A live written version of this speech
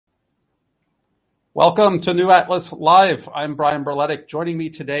Welcome to New Atlas Live. I'm Brian Berletic. Joining me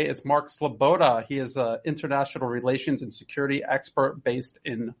today is Mark Sleboda. He is an international relations and security expert based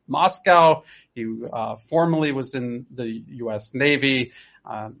in Moscow. He formerly was in the U.S. Navy.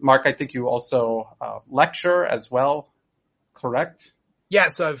 Mark, I think you also lecture as well, correct?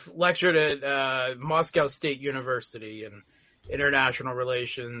 Yes, I've lectured at Moscow State University in international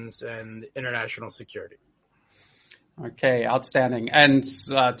relations and international security. Okay, outstanding. And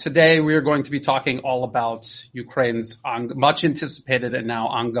today we are going to be talking all about Ukraine's much anticipated and now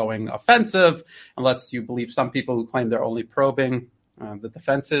ongoing offensive, unless you believe some people who claim they're only probing the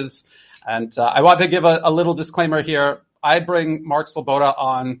defenses. And I want to give a little disclaimer here. I bring Mark Sleboda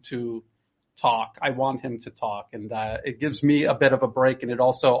on to talk. I want him to talk, and it gives me a bit of a break, and it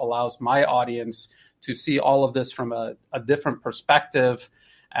also allows my audience to see all of this from a different perspective.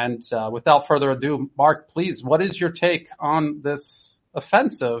 And without further ado, Mark, please, what is your take on this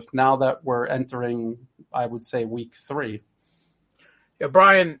offensive now that we're entering, I would say, week 3? Yeah,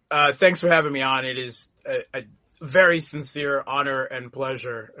 Brian, thanks for having me on. It is a very sincere honor and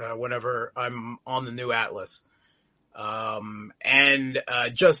pleasure whenever I'm on the New Atlas. And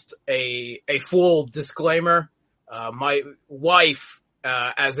just a full disclaimer, my wife,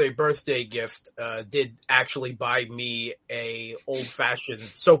 as a birthday gift, did actually buy me a old-fashioned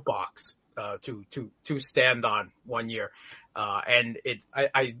soapbox to stand on one year, and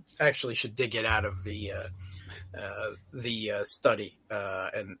I actually should dig it out of the study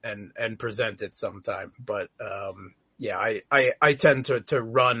and present it sometime. But yeah, I tend to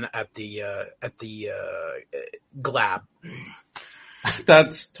run at the glab.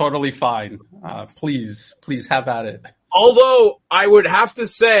 That's totally fine. Please have at it. Although I would have to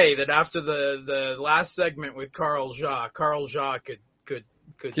say that after the last segment with Carl Jacques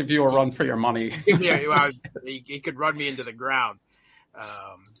could give you a run for your money. Yeah, he could run me into the ground.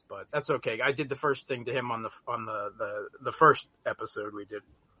 But that's okay. I did the first thing to him on the first episode we did.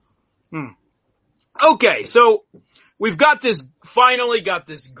 Okay, so we've finally got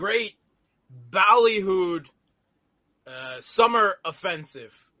this great ballyhooed summer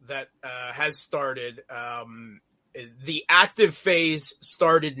offensive that has started. The active phase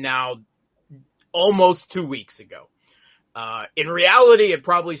started now almost 2 weeks ago. In reality, it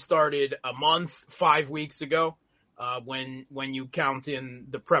probably started a month, 5 weeks ago, when you count in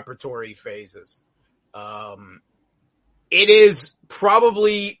the preparatory phases. It is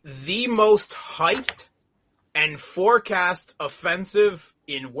probably the most hyped and forecast offensive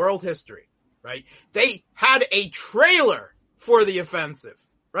in world history, right? They had a trailer for the offensive,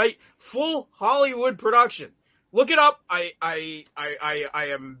 right? Full Hollywood production. Look it up. I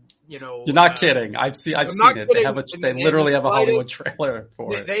am, You're not kidding. I've seen it. They literally have a Hollywood trailer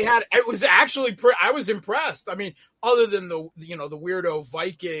for it. It was actually, I was impressed. I mean, other than the weirdo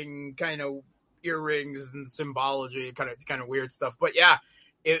Viking kind of earrings and symbology, kind of weird stuff. But yeah,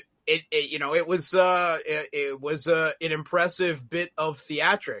 it was an impressive bit of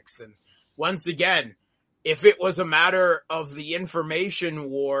theatrics. And once again, if it was a matter of the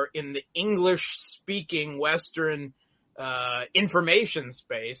information war in the English-speaking Western information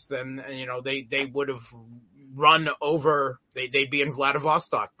space, then they would have run over. They'd be in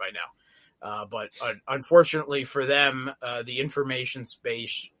Vladivostok by now. But unfortunately for them, the information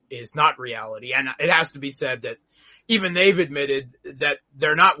space is not reality, and it has to be said that even they've admitted that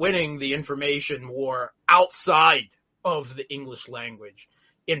they're not winning the information war outside of the English language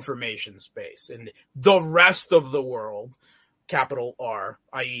information space. And the rest of the world, capital R,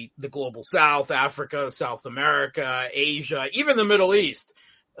 i.e. the global South, Africa, South America, Asia, even the Middle East,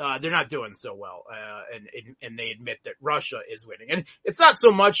 they're not doing so well. And they admit that Russia is winning. And it's not so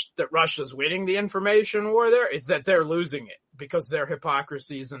much that Russia's winning the information war there, it's that they're losing it because their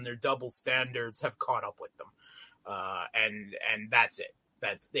hypocrisies and their double standards have caught up with them. And that's it.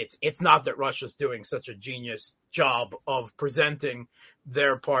 It's not that Russia's doing such a genius job of presenting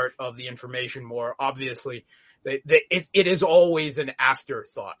their part of the information war. Obviously, it is always an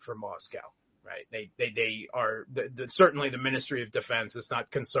afterthought for Moscow, right? They are certainly the Ministry of Defense is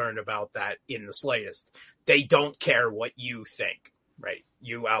not concerned about that in the slightest. They don't care what you think, right?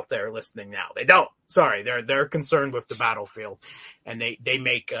 You out there listening now, they don't. Sorry, they're concerned with the battlefield, and they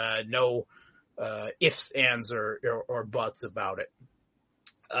make no ifs, ands, or buts about it.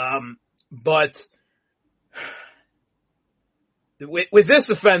 But with this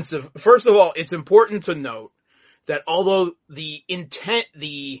offensive, first of all, it's important to note that although the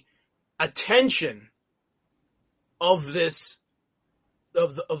attention of the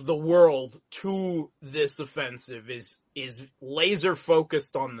world to this offensive is laser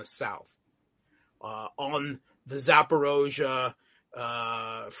focused on the South, on the Zaporozhye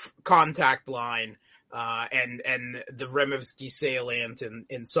contact line, and the Remivsky salient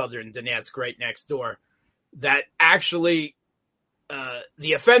in southern Donetsk right next door, that actually,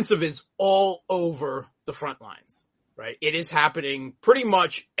 the offensive is all over the front lines, right? It is happening pretty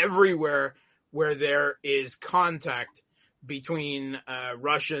much everywhere where there is contact between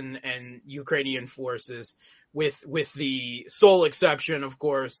Russian and Ukrainian forces, with the sole exception, of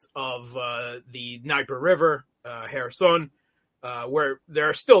course, of the Dnieper River, Kherson, where there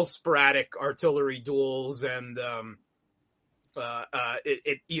are still sporadic artillery duels, and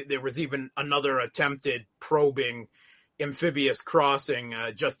there was even another attempted probing amphibious crossing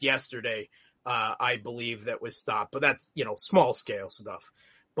just yesterday, I believe, that was stopped. But that's, small scale stuff.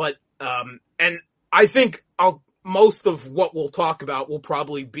 But and I think most of what we'll talk about will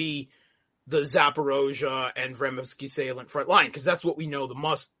probably be the Zaporozhye and Remivsky salient front line, because that's what we know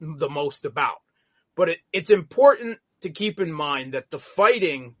the most about. But it's important to keep in mind that the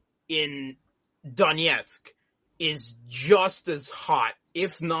fighting in Donetsk is just as hot,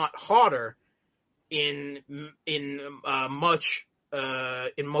 if not hotter, in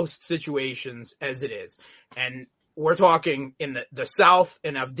most situations as it is. And we're talking in the south,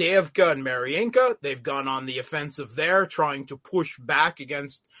 in Avdiivka and Mariinka. They've gone on the offensive there, trying to push back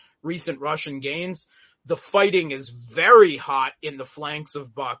against recent Russian gains. The fighting is very hot in the flanks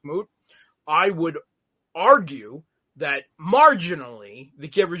of Bakhmut. I would argue that marginally the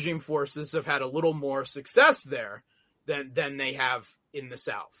Kiev regime forces have had a little more success there than they have in the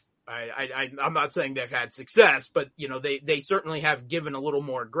south. I'm not saying they've had success, but they certainly have given a little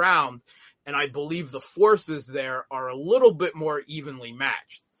more ground, and I believe the forces there are a little bit more evenly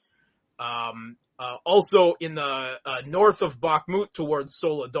matched. Also in the north of Bakhmut towards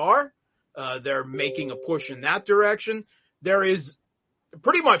Soledar, they're making a push in that direction. There is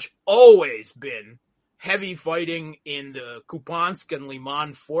pretty much always been heavy fighting in the Kupiansk and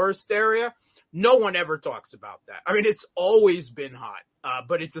Liman forest area. No one ever talks about that. I mean, it's always been hot,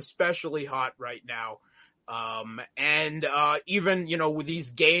 but it's especially hot right now. And even, with these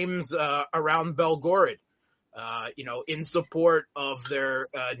games around Belgorod, in support of their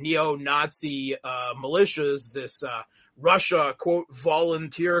neo-Nazi militias, this Russia, quote,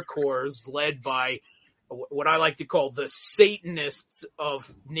 volunteer corps led by what I like to call the Satanists of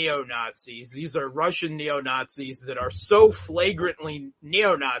neo-Nazis. These are Russian neo-Nazis that are so flagrantly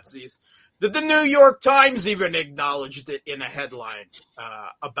neo-Nazis that the New York Times even acknowledged it in a headline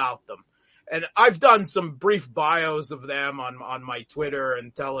about them. And I've done some brief bios of them on my Twitter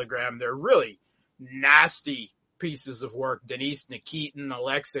and Telegram. They're really nasty pieces of work. Denis Nikitin,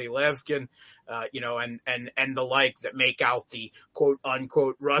 Alexei Levkin, and the like, that make out the quote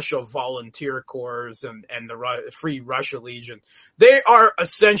unquote Russia volunteer corps and the Free Russia Legion. They are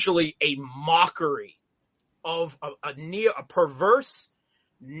essentially a mockery of a perverse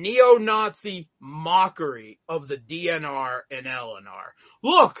neo-Nazi mockery of the DNR and LNR.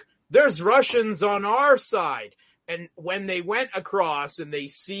 Look, there's Russians on our side. And when they went across and they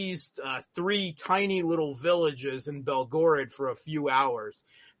seized 3 tiny little villages in Belgorod for a few hours,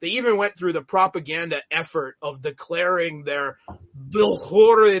 they even went through the propaganda effort of declaring their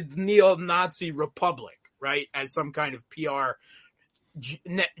Belgorod neo-Nazi republic, right, as some kind of PR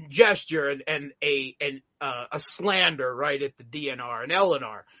gesture and a slander, right, at the DNR and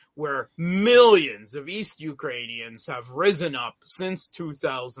LNR, where millions of East Ukrainians have risen up since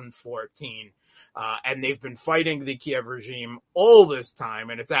 2014. And they've been fighting the Kiev regime all this time,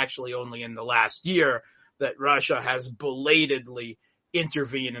 and it's actually only in the last year that Russia has belatedly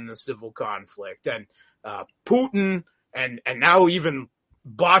intervened in the civil conflict. And Putin and now even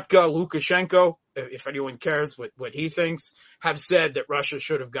Batka, Lukashenko, if anyone cares what he thinks, have said that Russia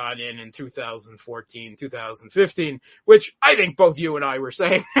should have gone in 2014, 2015, which I think both you and I were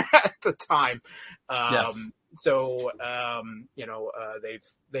saying at the time. Yes. So,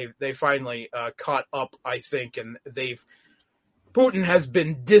 they finally caught up, I think, and Putin has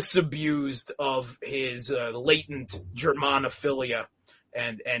been disabused of his latent Germanophilia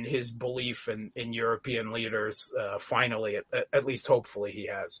and his belief in European leaders. Finally, at least hopefully he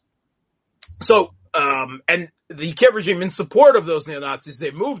has. So, and the Kiev regime, in support of those neo-Nazis,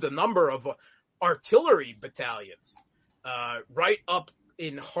 they moved a number of artillery battalions right up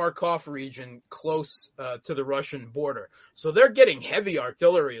in Kharkov region, close to the Russian border. So they're getting heavy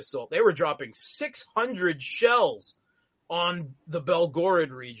artillery assault. They were dropping 600 shells on the Belgorod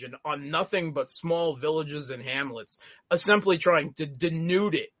region, on nothing but small villages and hamlets, simply trying to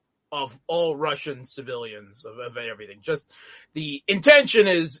denude it of all Russian civilians, of everything. Just the intention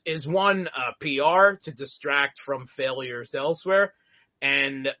is one, PR, to distract from failures elsewhere,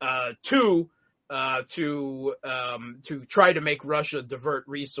 and 2, to try to make Russia divert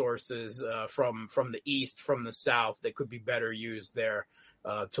resources from the east, from the south, that could be better used there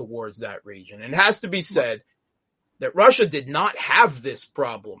towards that region. And it has to be said that Russia did not have this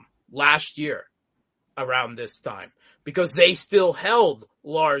problem last year around this time, because they still held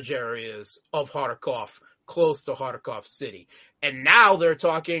large areas of Kharkov, close to Kharkov city. And now they're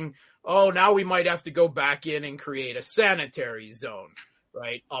talking, oh, now we might have to go back in and create a sanitary zone,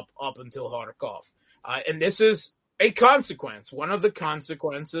 right, up until Kharkov. And this is a consequence, one of the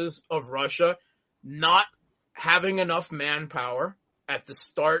consequences of Russia not having enough manpower at the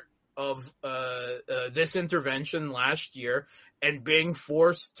start of this intervention last year, and being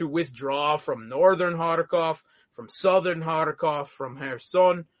forced to withdraw from northern Kharkov, from southern Kharkov, from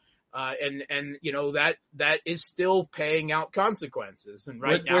Kherson, and you know that is still paying out consequences. And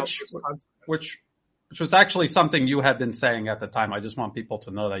right now, which was actually something you had been saying at the time. I just want people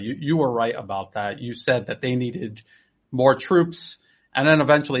to know that you were right about that. You said that they needed more troops, and then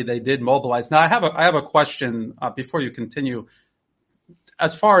eventually they did mobilize. Now I have a question before you continue.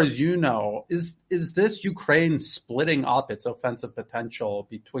 As far as you know, is this Ukraine splitting up its offensive potential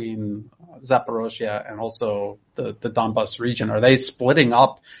between Zaporozhye and also the Donbas region? Are they splitting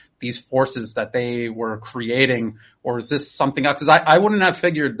up these forces that they were creating, or is this something else? Because I wouldn't have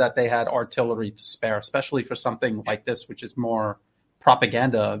figured that they had artillery to spare, especially for something like this, which is more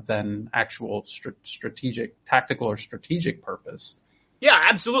propaganda than actual tactical or strategic purpose. Yeah,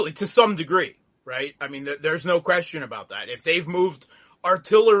 absolutely, to some degree, right? I mean, there's no question about that. If they've moved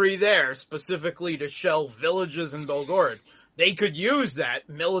artillery there specifically to shell villages in Belgorod, they could use that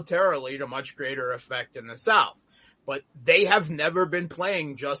militarily to much greater effect in the south. But they have never been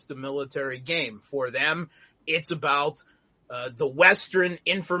playing just a military game. For them, it's about the Western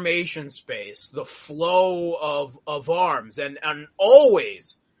information space, the flow of arms, and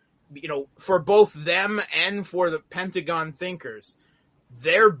always, you know, for both them and for the Pentagon thinkers,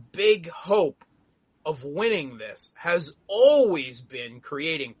 their big hope of winning this has always been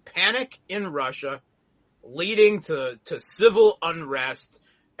creating panic in Russia, leading to civil unrest,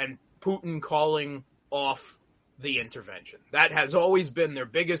 and Putin calling off the intervention. That has always been their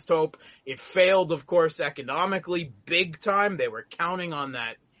biggest hope. It failed, of course, economically, big time. They were counting on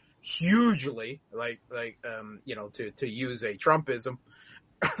that hugely, you know, to use a Trumpism.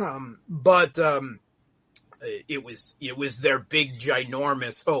 But it was their big,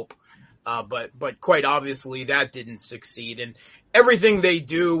 ginormous hope. But quite obviously that didn't succeed. And everything they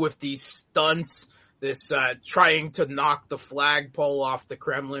do with these stunts, this trying to knock the flagpole off the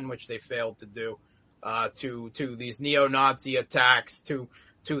Kremlin, which they failed to do, to these neo-Nazi attacks, to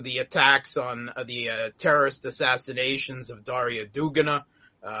the attacks on the terrorist assassinations of Daria Dugina,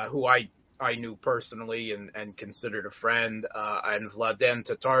 who I knew personally and considered a friend, and Vladen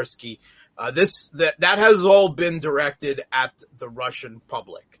Tatarsky. That has all been directed at the Russian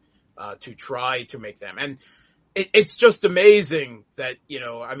public. To try to make them. And it's just amazing that, you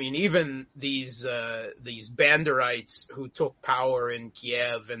know, I mean, even these Banderites who took power in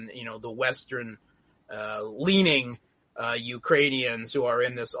Kiev and, you know, the Western leaning Ukrainians who are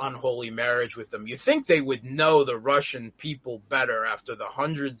in this unholy marriage with them, you think they would know the Russian people better after the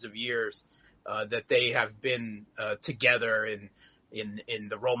hundreds of years that they have been together in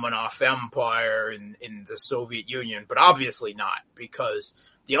the Romanov Empire, in the Soviet Union, but obviously not, because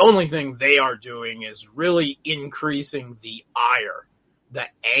the only thing they are doing is really increasing the ire, the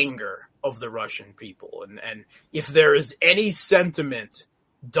anger of the Russian people. And if there is any sentiment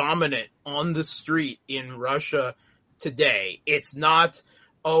dominant on the street in Russia today, it's not,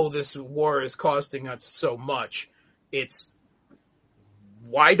 oh, this war is costing us so much. It's,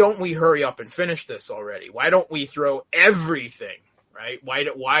 why don't we hurry up and finish this already? Why don't we throw everything? Right?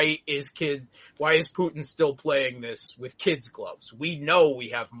 Why is Putin still playing this with kids' gloves? We know we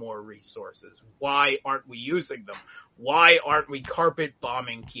have more resources. Why aren't we using them? Why aren't we carpet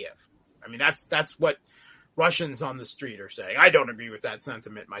bombing Kiev? I mean, that's what Russians on the street are saying. I don't agree with that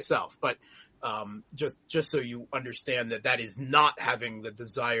sentiment myself, but just so you understand that is not having the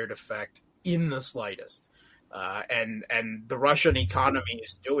desired effect in the slightest. And the Russian economy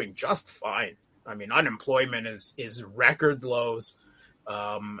is doing just fine. I mean, unemployment is record lows.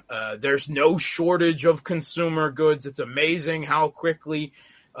 There's no shortage of consumer goods. It's amazing how quickly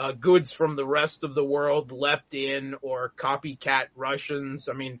goods from the rest of the world leapt in, or copycat Russians.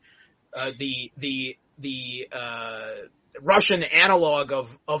 I mean, the Russian analog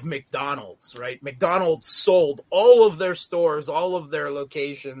of McDonald's, right? McDonald's sold all of their stores, all of their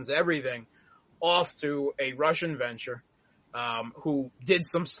locations, everything off to a Russian venture. Who did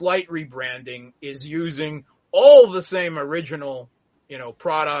some slight rebranding, is using all the same original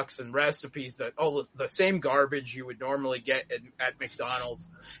products and recipes, that all the same garbage you would normally get at McDonald's.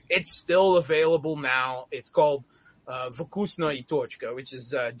 It's still available now. It's called Vkusno i Tochka, which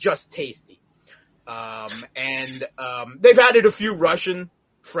is just tasty. And they've added a few Russian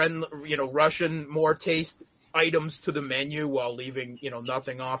more taste items to the menu while leaving,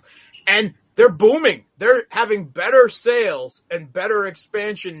 nothing off. And they're booming. They're having better sales and better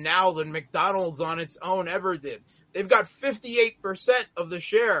expansion now than McDonald's on its own ever did. They've got 58% of the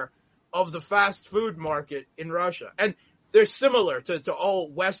share of the fast food market in Russia. And they're similar to all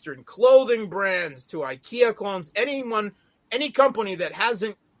Western clothing brands, to IKEA clones, any company that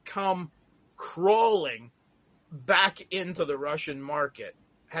hasn't come crawling back into the Russian market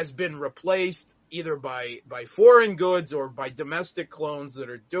has been replaced either by foreign goods or by domestic clones that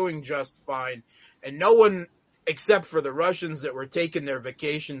are doing just fine. And no one, except for the Russians that were taking their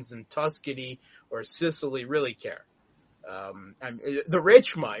vacations in Tuscany or Sicily, really care. The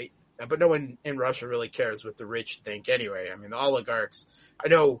rich might, but no one in Russia really cares what the rich think anyway. I mean, the oligarchs, I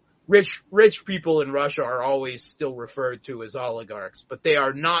know rich people in Russia are always still referred to as oligarchs, but they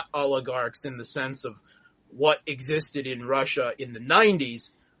are not oligarchs in the sense of what existed in Russia in the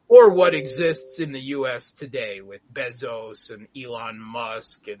 90s or what exists in the U.S. today with Bezos and Elon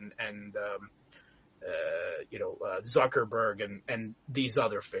Musk and Zuckerberg and these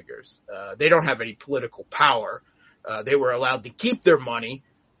other figures. They don't have any political power. They were allowed to keep their money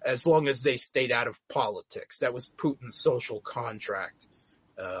as long as they stayed out of politics. That was Putin's social contract.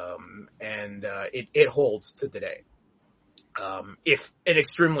 And it holds to today. If an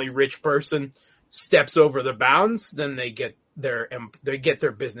extremely rich person steps over the bounds, then they get their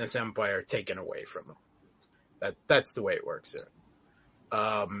business empire taken away from them. That's the way it works here.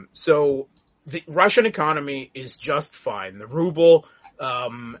 So the Russian economy is just fine. The ruble,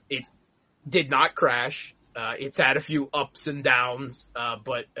 it did not crash. It's had a few ups and downs,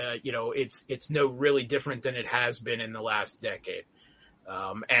 but it's no really different than it has been in the last decade.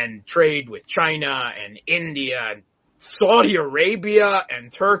 And trade with China and India and Saudi Arabia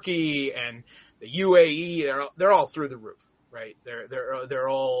and Turkey and the UAE, they're all through the roof, right? They're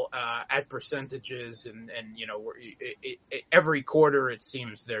all at percentages, and every quarter it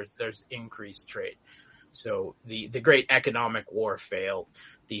seems there's increased trade. So the great economic war failed.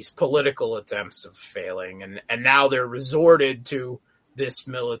 These political attempts of failing, and now they're resorted to this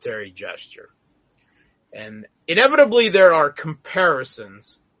military gesture. And inevitably there are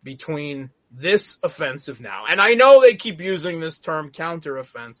comparisons between this offensive now. And I know they keep using this term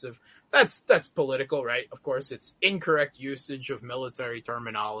counteroffensive. That's political, right? Of course, it's incorrect usage of military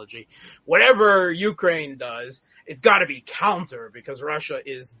terminology. Whatever Ukraine does, it's got to be counter because Russia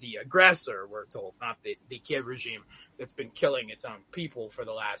is the aggressor, we're told, not the Kiev regime that's been killing its own people for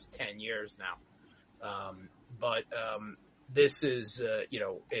the last 10 years now. But this is,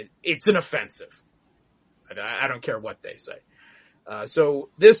 it's an offensive. I don't care what they say. So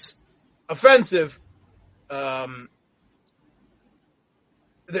this offensive,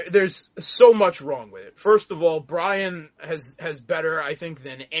 there's so much wrong with it. First of all, Brian has better, I think,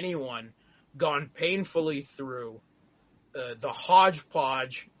 than anyone gone painfully through the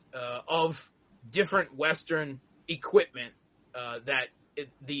hodgepodge of different Western equipment that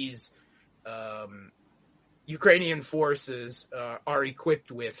these Ukrainian forces are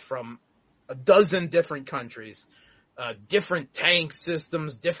equipped with from a dozen different countries, different tank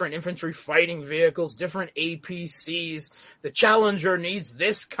systems, different infantry fighting vehicles, different APCs. The Challenger needs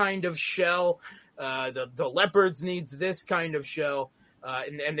this kind of shell. The Leopards needs this kind of shell.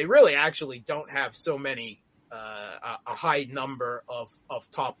 And they really actually don't have so many, a high number of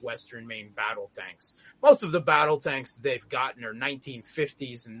top Western main battle tanks. Most of the battle tanks they've gotten are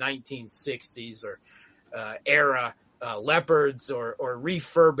 1950s and 1960s or era Leopards or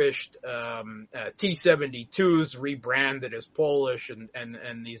refurbished T-72s rebranded as Polish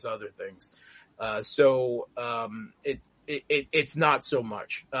and these other things. So it's not so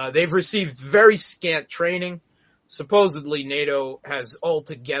much. They've received very scant training. Supposedly NATO has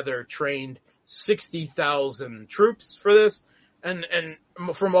altogether trained 60,000 troops for this, and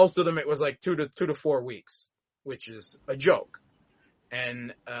for most of them it was like 2 to 4 weeks, which is a joke.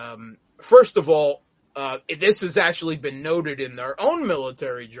 And first of all, this has actually been noted in their own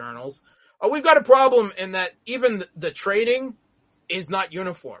military journals. We've got a problem in that even the training is not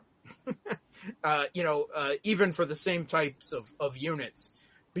uniform. Even for the same types of units,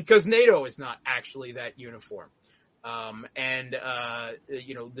 because NATO is not actually that uniform. The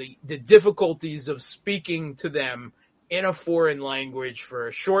difficulties of speaking to them in a foreign language for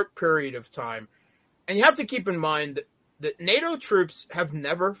a short period of time. And you have to keep in mind that NATO troops have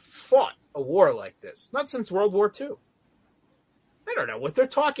never fought a war like this, not since World War II. They don't know what they're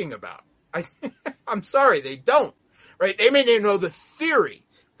talking about. I'm sorry, they don't. Right? They may know the theory,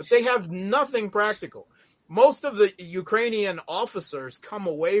 but they have nothing practical. Most of the Ukrainian officers come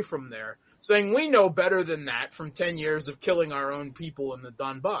away from there saying, we know better than that from 10 years of killing our own people in the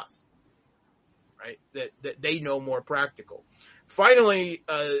Donbass. Right? That they know more practical. Finally,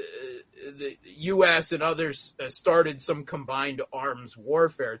 the U.S. and others started some combined arms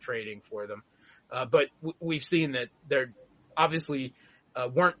warfare training for them. But we've seen that they're obviously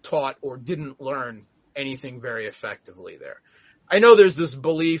weren't taught or didn't learn anything very effectively there. I know there's this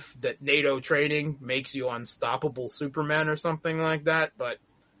belief that NATO training makes you unstoppable Superman or something like that, but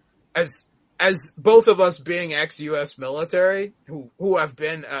as both of us being ex-U.S. military, who have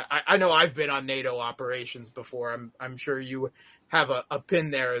been, I know I've been on NATO operations before. I'm sure you have a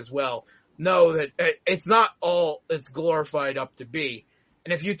pin there as well. Know that it's not all it's glorified up to be.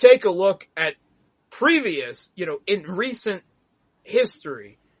 And if you take a look at previous, in recent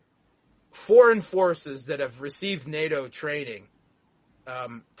history, foreign forces that have received NATO training,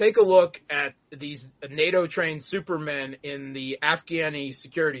 take a look at these NATO-trained supermen in the Afghani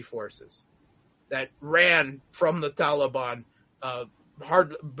security forces that ran from the Taliban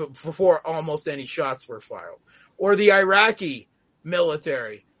before almost any shots were fired, or the Iraqi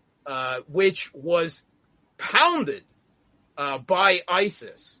military, which was pounded by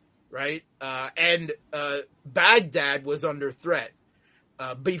ISIS, right? And Baghdad was under threat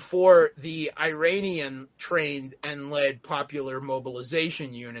before the Iranian trained and led popular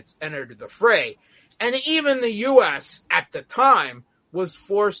mobilization units entered the fray. And even the U.S. at the time was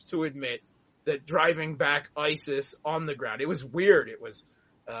forced to admit that driving back ISIS on the ground, it was weird. It was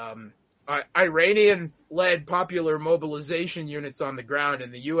Iranian led popular mobilization units on the ground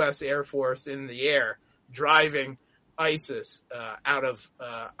and the U.S. Air Force in the air driving ISIS out of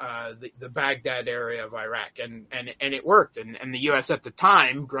the Baghdad area of Iraq, and it worked, and the U.S. at the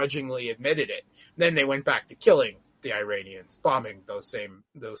time grudgingly admitted it. Then they went back to killing the Iranians, bombing those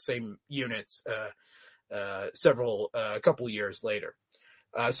same units a couple years later.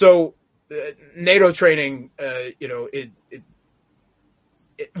 So NATO training, it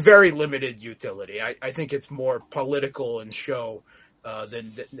very limited utility. I think it's more political and show.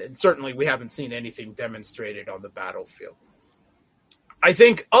 Then certainly we haven't seen anything demonstrated on the battlefield. I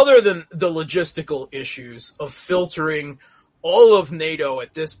think other than the logistical issues of filtering all of NATO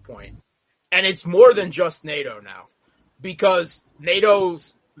at this point, and it's more than just NATO now, because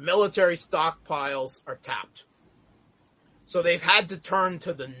NATO's military stockpiles are tapped. So they've had to turn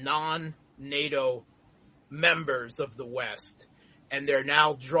to the non-NATO members of the West, and they're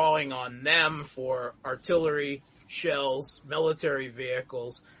now drawing on them for artillery, shells, military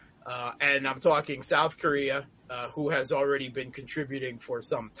vehicles, and I'm talking South Korea, who has already been contributing for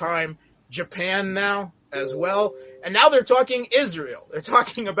some time, Japan now as well, and now they're talking Israel. They're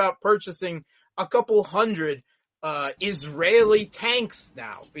talking about purchasing a couple hundred Israeli tanks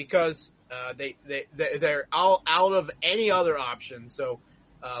now because they're all out of any other option. So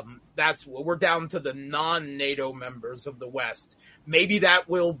we're down to the non-NATO members of the West. Maybe that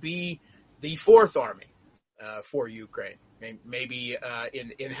will be the Fourth Army for Ukraine. Maybe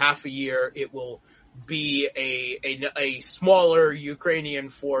in half a year it will be a smaller Ukrainian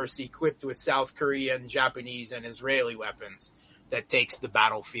force equipped with South Korean, Japanese, and Israeli weapons that takes the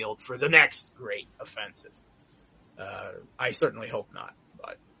battlefield for the next great offensive. I certainly hope not,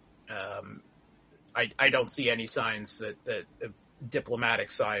 but I don't see any signs that diplomatic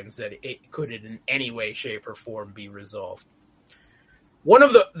signs that it could in any way, shape, or form be resolved. One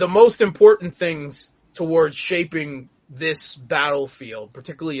of the most important things towards shaping this battlefield,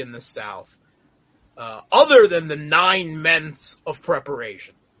 particularly in the South, other than the 9 months of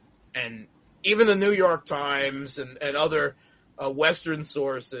preparation, and even the New York Times and other Western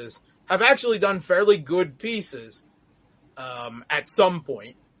sources have actually done fairly good pieces at some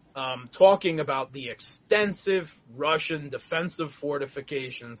point, talking about the extensive Russian defensive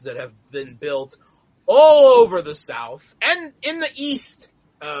fortifications that have been built all over the South and in the East,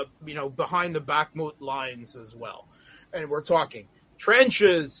 behind the Bakhmut lines as well. And we're talking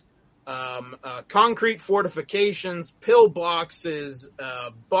trenches, concrete fortifications, pillboxes,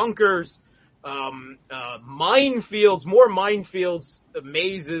 bunkers, minefields, more minefields,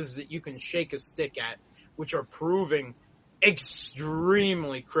 mazes that you can shake a stick at, which are proving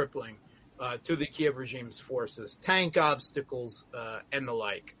extremely crippling to the Kiev regime's forces, tank obstacles, and the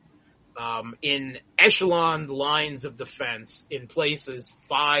like. In echelon lines of defense in places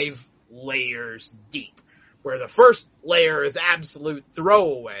 5 layers deep, where the first layer is absolute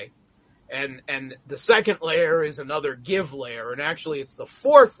throwaway, and the second layer is another give layer, and actually it's the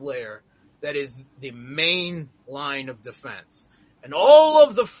fourth layer that is the main line of defense. And all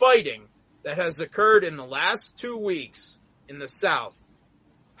of the fighting that has occurred in the last 2 weeks in the south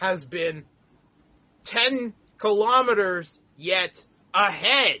has been 10 kilometers yet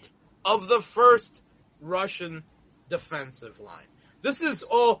ahead of the first Russian defensive line. This is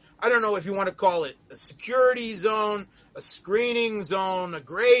all, I don't know if you want to call it a security zone, a screening zone, a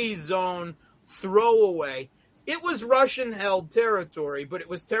gray zone, throwaway. It was Russian-held territory, but it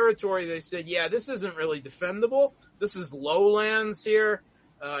was territory they said, yeah, this isn't really defendable. This is lowlands here,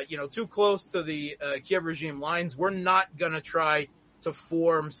 too close to the Kiev regime lines. We're not going to try to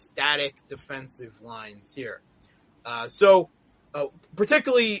form static defensive lines here.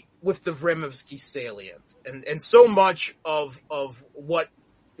 Particularly with the Vremovsky salient, and so much of what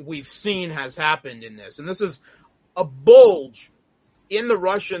we've seen has happened in this. And this is a bulge in the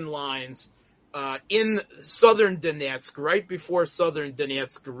Russian lines in southern Donetsk, right before southern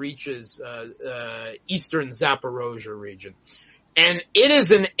Donetsk reaches eastern Zaporozhye region. And it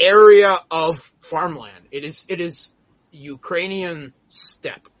is an area of farmland. It is Ukrainian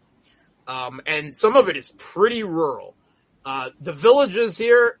steppe. And some of it is pretty rural. The villages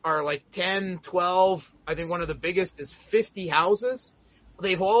here are like 10, 12. I think one of the biggest is 50 houses.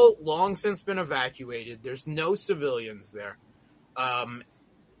 They've all long since been evacuated. There's no civilians there.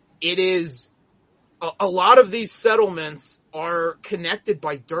 It is a lot of these settlements are connected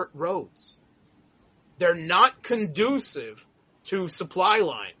by dirt roads. They're not conducive to supply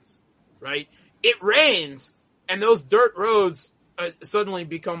lines, right? It rains and those dirt roads suddenly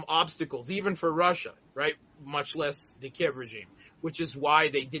become obstacles, even for Russia, right? Much less the Kiev regime, which is why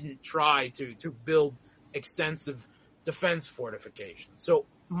they didn't try to build extensive defense fortifications. So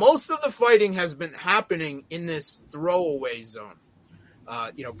most of the fighting has been happening in this throwaway zone,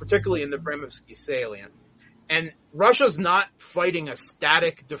 particularly in the Vremovsky salient. And Russia's not fighting a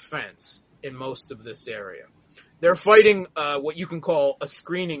static defense in most of this area. They're fighting what you can call a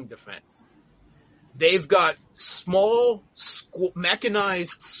screening defense. They've got small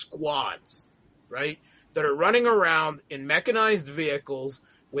mechanized squads, right, that are running around in mechanized vehicles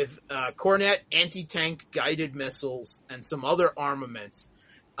with Kornet anti-tank guided missiles and some other armaments.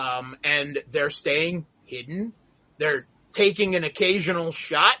 And they're staying hidden. They're taking an occasional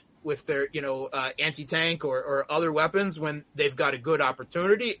shot with their, anti-tank or other weapons when they've got a good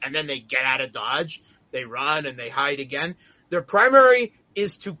opportunity, and then they get out of Dodge. They run and they hide again. Their primary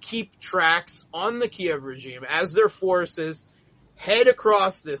is to keep tracks on the Kiev regime as their forces head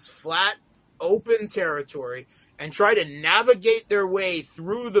across this flat, open territory and try to navigate their way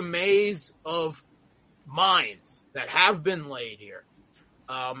through the maze of mines that have been laid here.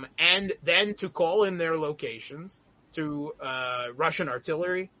 And then to call in their locations to Russian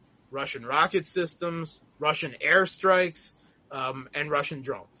artillery, Russian rocket systems, Russian airstrikes, and Russian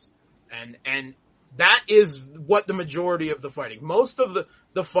drones. And that is what the majority of the fighting, most of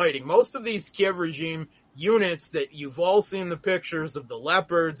the fighting, most of these Kiev regime units that you've all seen the pictures of, the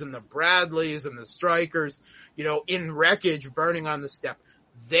Leopards and the Bradleys and the Strikers, in wreckage burning on the steppe,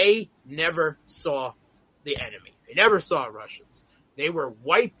 they never saw the enemy. They never saw Russians. They were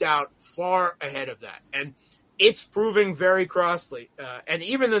wiped out far ahead of that. And it's proving very costly. And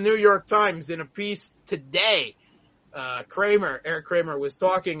even the New York Times, in a piece today, Eric Kramer was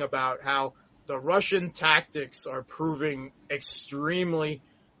talking about how the Russian tactics are proving extremely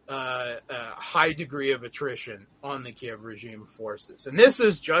high degree of attrition on the Kiev regime forces. And this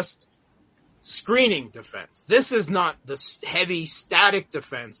is just screening defense. This is not the heavy static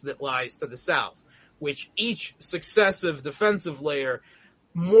defense that lies to the south, which each successive defensive layer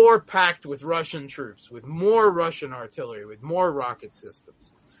more packed with Russian troops, with more Russian artillery, with more rocket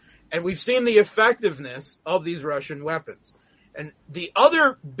systems. And we've seen the effectiveness of these Russian weapons. And the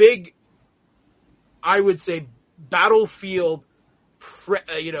other big, I would say, battlefield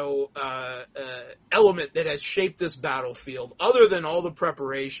element that has shaped this battlefield, other than all the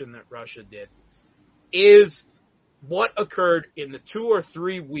preparation that Russia did, is what occurred in the 2 or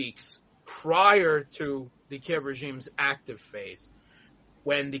 3 weeks prior to the Kiev regime's active phase,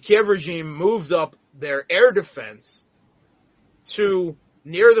 when the Kiev regime moved up their air defense to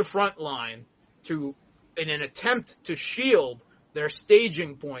near the front line in an attempt to shield their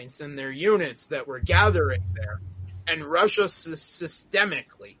staging points and their units that were gathering there. And Russia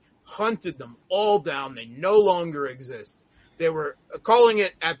systemically hunted them all down. They no longer exist. They were calling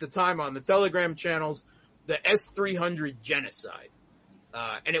it at the time on the Telegram channels the S-300 genocide.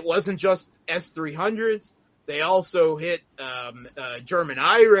 And it wasn't just S-300s. They also hit German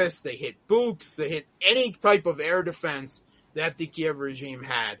Iris. They hit Buks. They hit any type of air defense that the Kiev regime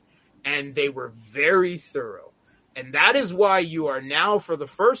had. And they were very thorough. And that is why you are now, for the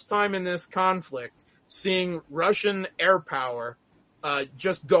first time in this conflict, seeing Russian air power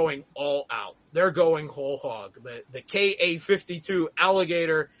just going all out. They're going whole hog. The Ka-52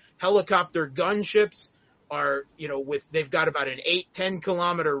 Alligator helicopter gunships are, they've got about an 8-10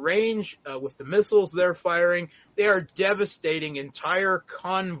 kilometer range with the missiles they're firing. They are devastating entire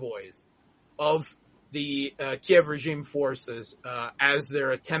convoys of the Kiev regime forces as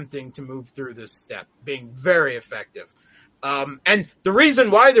they're attempting to move through this steppe, being very effective. And the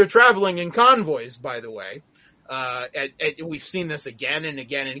reason why they're traveling in convoys, by the way, we've seen this again and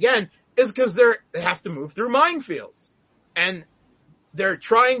again and again, is because they have to move through minefields. And they're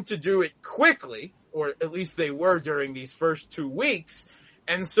trying to do it quickly, or at least they were during these first 2 weeks.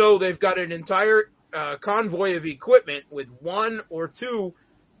 And so they've got an entire convoy of equipment with 1 or 2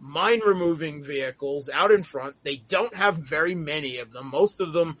 mine-removing vehicles out in front. They don't have very many of them. Most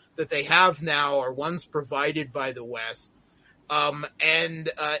of them that they have now are ones provided by the West. And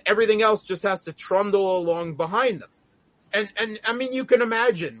everything else just has to trundle along behind them. And I mean, you can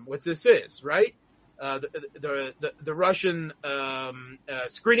imagine what this is, right? The Russian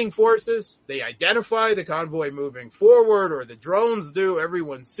screening forces, they identify the convoy moving forward, or the drones do.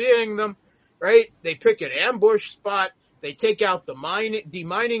 Everyone's seeing them, right? They pick an ambush spot. They take out the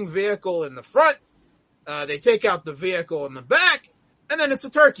demining vehicle in the front. They take out the vehicle in the back, and then it's a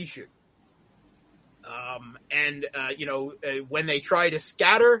turkey shoot. When they try to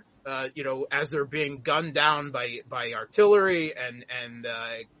scatter, as they're being gunned down by artillery and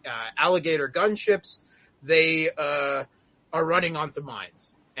alligator gunships, they are running onto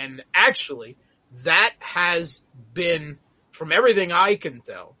mines. And actually, that has been, from everything I can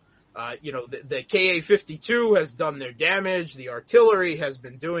tell, the Ka-52 has done their damage. The artillery has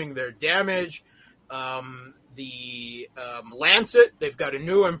been doing their damage. The Lancet, they've got a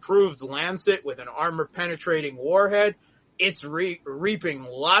new improved Lancet with an armor-penetrating warhead. It's reaping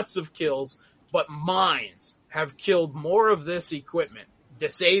lots of kills, but mines have killed more of this equipment,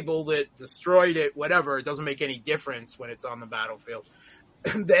 disabled it, destroyed it, whatever. It doesn't make any difference when it's on the battlefield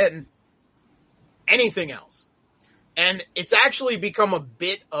than anything else. And it's actually become a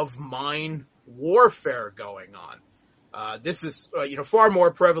bit of mine warfare going on. This is, far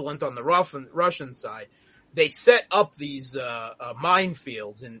more prevalent on the Russian side. They set up these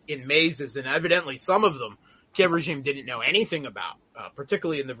minefields in mazes, and evidently some of them Kiev regime didn't know anything about,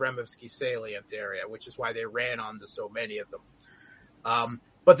 particularly in the Vremovsky salient area, which is why they ran onto so many of them.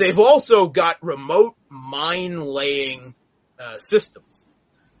 But they've also got remote mine-laying systems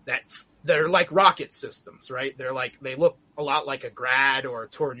that are like rocket systems, right? They look a lot like a Grad or a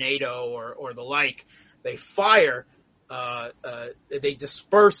Tornado or the like. They fire, they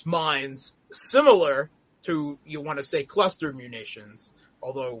disperse mines similar to, you want to say, cluster munitions,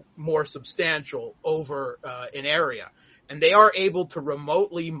 although more substantial, over an area. And they are able to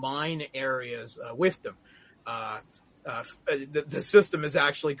remotely mine areas with them. The system is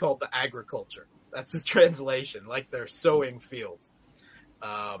actually called the agriculture. That's the translation, like they're sowing fields.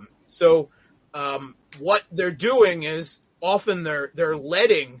 What they're doing is often they're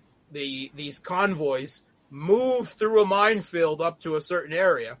letting these convoys move through a minefield up to a certain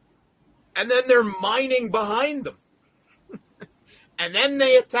area, and then they're mining behind them. And then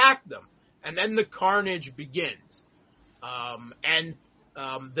they attack them, and then the carnage begins.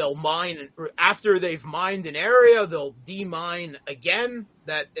 They'll mine, after they've mined an area, they'll demine again,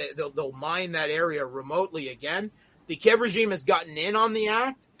 they'll mine that area remotely again. The Kiev regime has gotten in on the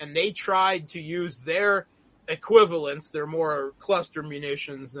act, and they tried to use their equivalents. They're more cluster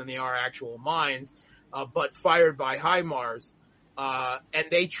munitions than they are actual mines, but fired by HIMARS. And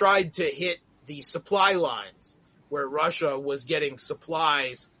they tried to hit the supply lines where Russia was getting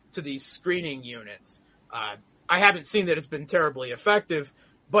supplies to these screening units. I haven't seen that it's been terribly effective,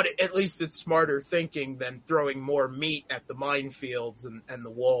 but at least it's smarter thinking than throwing more meat at the minefields and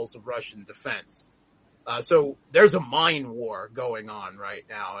the walls of Russian defense. So there's a mine war going on right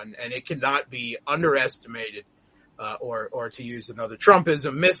now, and it cannot be underestimated, or to use another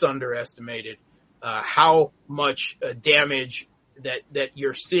Trumpism, misunderestimated, how much damage that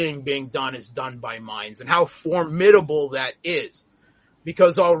you're seeing being done is done by mines, and how formidable that is.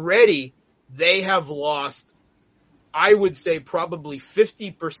 Because already they have lost, I would say, probably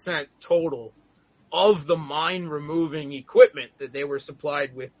 50% total of the mine-removing equipment that they were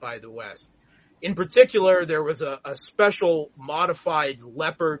supplied with by the West. In particular, there was a special modified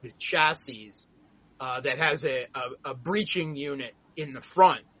Leopard chassis that has a breaching unit in the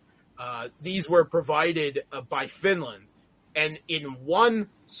front. These were provided by Finland. And in one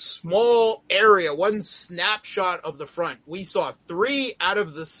small area, one snapshot of the front, we saw 3 out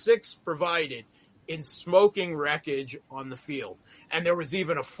of the 6 provided in smoking wreckage on the field. And there was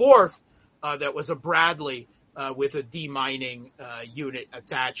even a 4th that was a Bradley with a demining unit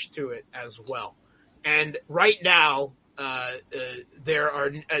attached to it as well. And right now,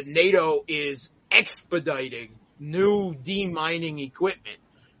 NATO is expediting new demining equipment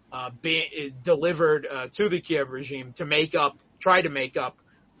being delivered to the Kiev regime to try to make up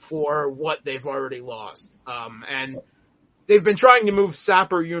for what they've already lost. And they've been trying to move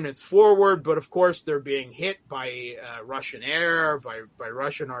sapper units forward, but of course they're being hit by Russian air, by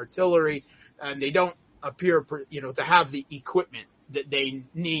Russian artillery, and they don't appear, to have the equipment that they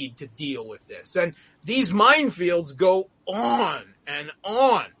need to deal with this. And these minefields go on and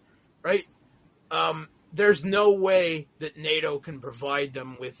on, right? There's no way that NATO can provide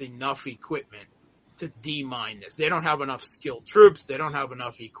them with enough equipment to demine this. They don't have enough skilled troops. They don't have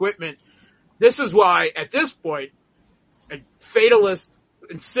enough equipment. This is why, at this point, a fatalist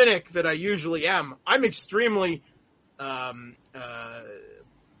and cynic that I usually am, I'm extremely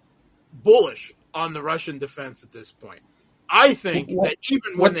bullish on the Russian defense at this point. I think that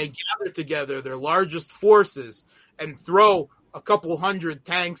even when they gather together their largest forces and throw a couple hundred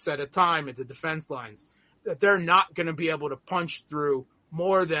tanks at a time at the defense lines, that they're not going to be able to punch through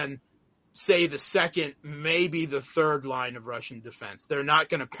more than, say, the second, maybe the third line of Russian defense. They're not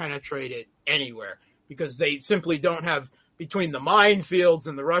going to penetrate it anywhere because they simply don't have, between the minefields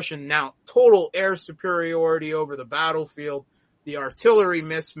and the Russian now total air superiority over the battlefield, the artillery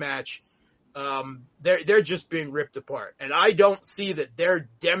mismatch, they're just being ripped apart. And I don't see that they're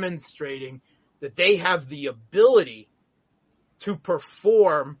demonstrating that they have the ability to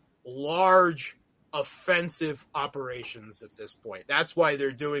perform large offensive operations at this point. That's why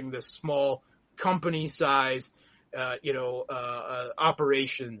they're doing this small company-sized,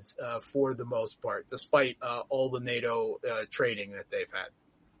 operations for the most part, despite all the NATO training that they've had.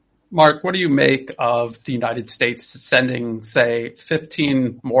 Mark, what do you make of the United States sending, say,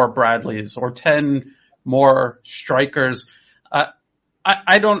 15 more Bradleys or 10 more Strykers?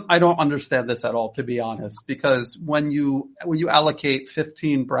 I don't understand this at all, to be honest, because when you allocate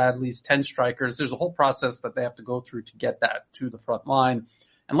 15 Bradleys, 10 Strykers, there's a whole process that they have to go through to get that to the front line.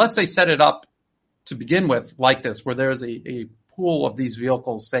 Unless they set it up to begin with like this, where there's a pool of these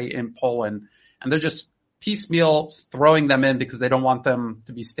vehicles, say in Poland, and they're just piecemeal throwing them in because they don't want them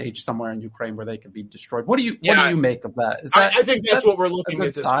to be staged somewhere in Ukraine where they could be destroyed. What do you make of that? I think that's what we're looking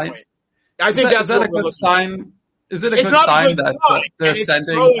at this point. I think that's a good sign. Is it a good sign that they're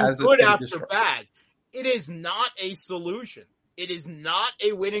sending as good after bad? It is not a solution. It is not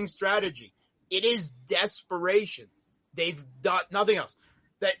a winning strategy. It is desperation. They've done nothing else.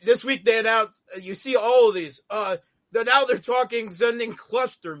 This week they announced, you see all of these, they're talking sending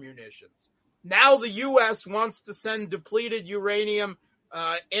cluster munitions. Now the U.S. wants to send depleted uranium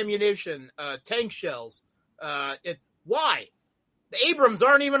ammunition, tank shells. Why? The Abrams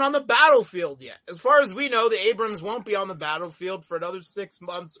aren't even on the battlefield yet. As far as we know, the Abrams won't be on the battlefield for another 6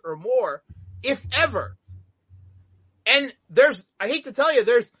 months or more, if ever. And I hate to tell you,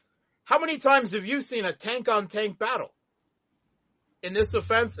 how many times have you seen a tank-on-tank battle in this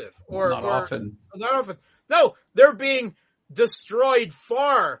offensive? Not often. Not often. No, they're being destroyed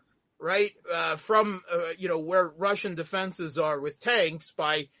far, right, from, where Russian defenses are with tanks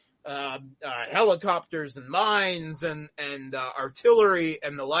by helicopters and mines and artillery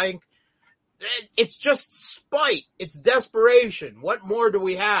and the like. It's just spite. It's desperation. What more do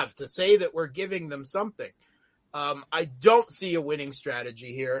we have to say that we're giving them something? I don't see a winning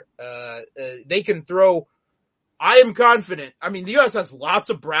strategy here. They can throw. I am confident. I mean, the U.S. has lots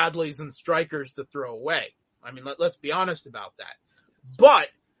of Bradleys and Strykers to throw away. I mean, let's be honest about that. But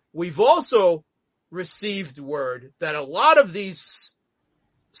we've also received word that a lot of these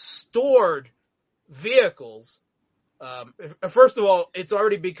stored vehicles, first of all, it's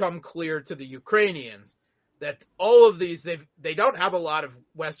already become clear to the Ukrainians that all of these, they don't have a lot of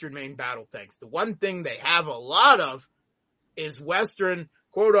Western main battle tanks. The one thing they have a lot of is Western,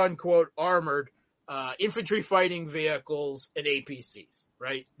 quote unquote, armored infantry fighting vehicles and APCs,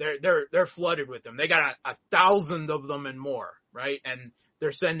 right? They're flooded with them. They got 1,000 of them and more, right? And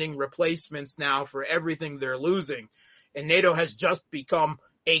they're sending replacements now for everything they're losing. And NATO has just become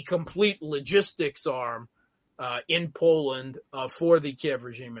a complete logistics arm in Poland for the Kiev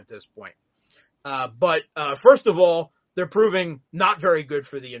regime at this point. But first of all, they're proving not very good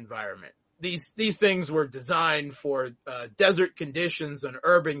for the environment. These things were designed for desert conditions and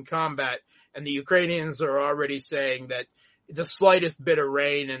urban combat, and the Ukrainians are already saying that the slightest bit of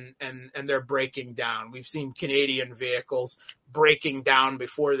rain and they're breaking down. We've seen Canadian vehicles breaking down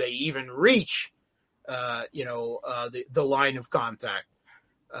before they even reach the line of contact.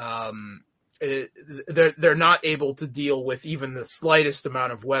 They're not able to deal with even the slightest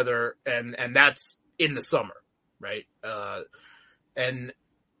amount of weather, and that's in the summer, right? And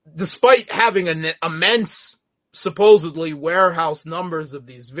despite having an immense, supposedly warehouse numbers of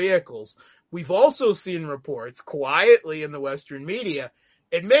these vehicles, we've also seen reports quietly in the Western media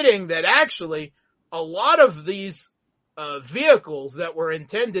admitting that actually a lot of these vehicles that were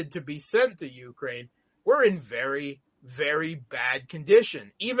intended to be sent to Ukraine were in very, very bad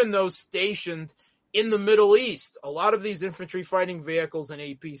condition. Even those stationed in the Middle East, a lot of these infantry fighting vehicles and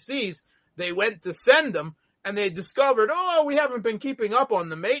APCs, they went to send them and they discovered, oh, we haven't been keeping up on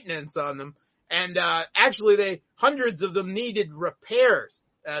the maintenance on them. And actually, hundreds of them needed repairs.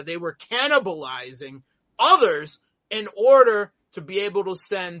 They were cannibalizing others in order to be able to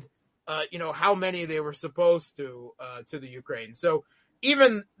send, how many they were supposed to the Ukraine. So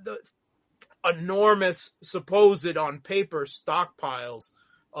even the enormous supposed on paper stockpiles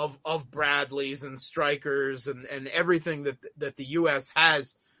of Bradleys and Strikers and everything that the U.S.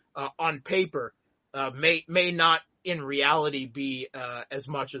 has on paper may not in reality be as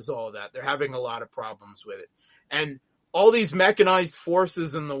much as all of that. They're having a lot of problems with it. And all these mechanized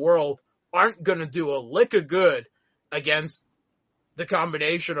forces in the world aren't going to do a lick of good against the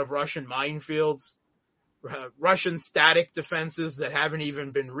combination of Russian minefields, Russian static defenses that haven't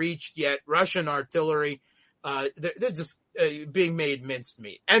even been reached yet, Russian artillery. They're just being made minced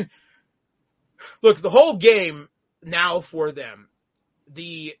meat. And look, the whole game now for them,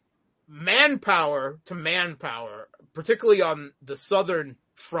 the manpower to manpower, particularly on the southern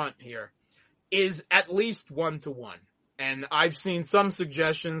front here, is at least 1-to-1. And I've seen some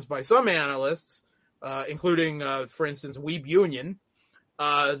suggestions by some analysts, including, for instance, Weeb Union,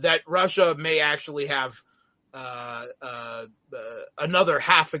 that Russia may actually have another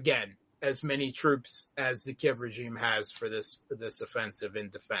half again as many troops as the Kiev regime has for this offensive in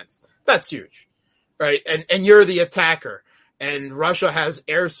defense. That's huge, right? And you're the attacker, and Russia has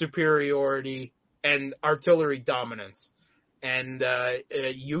air superiority and artillery dominance, and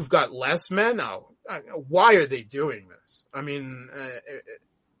you've got less men now. Why are they doing this? I mean,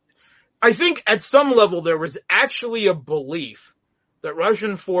 I think at some level there was actually a belief that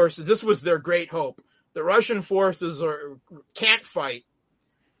Russian forces, this was their great hope, that Russian forces can't fight,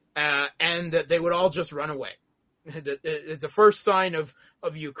 and that they would all just run away. The first sign of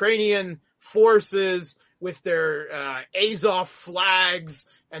Ukrainian forces with their Azov flags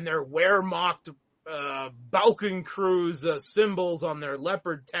and their Wehrmacht Balkan Cruz symbols on their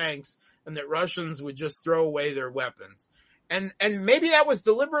Leopard tanks, and that Russians would just throw away their weapons. And maybe that was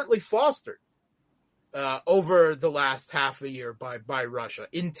deliberately fostered over the last half a year by Russia,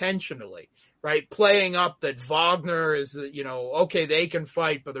 intentionally, right? Playing up that Wagner is, okay, they can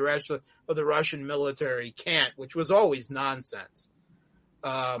fight, but the rest of the Russian military can't, which was always nonsense.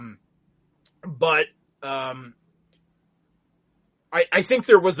 But I think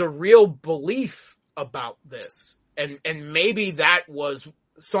there was a real belief about this, and maybe that was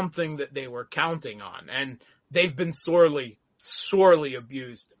something that they were counting on, and they've been sorely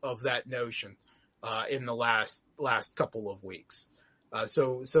abused of that notion in the last couple of weeks.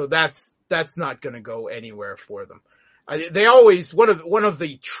 So that's not going to go anywhere for them. They always, one of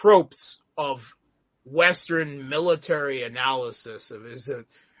the tropes of Western military analysis is that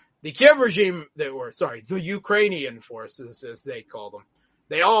the Kiev regime, the Ukrainian forces, as they call them,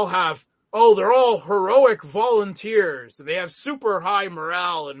 they all have, they're all heroic volunteers. They have super high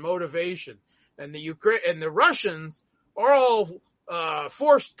morale and motivation. And the Russians are all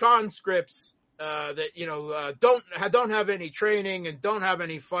forced conscripts that don't have any training and don't have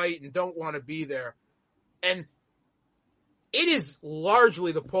any fight and don't want to be there. And it is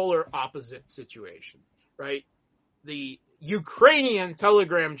largely the polar opposite situation, right? The Ukrainian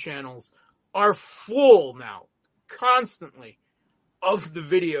Telegram channels are full now, constantly, of the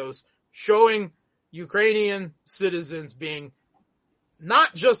videos showing Ukrainian citizens being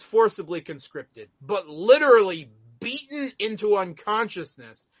not just forcibly conscripted, but literally beaten into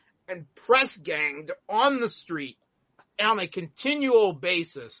unconsciousness and press ganged on the street on a continual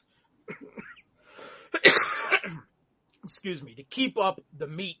basis, excuse me, to keep up the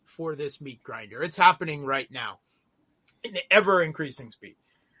meat for this meat grinder. It's happening right now in ever increasing speed.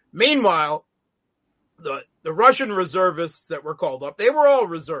 Meanwhile, the Russian reservists that were called up, they were all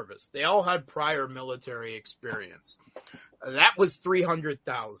reservists. They all had prior military experience. That was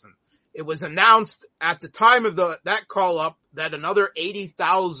 300,000. It was announced at the time of that call up that another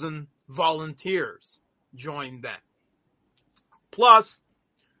 80,000 volunteers joined them. Plus,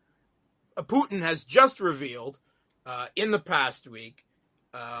 Putin has just revealed in the past week,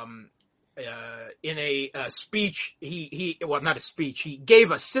 in a speech, he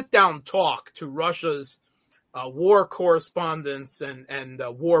gave a sit-down talk to Russia's war correspondents and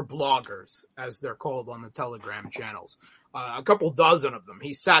war bloggers, as they're called on the Telegram channels. A couple dozen of them.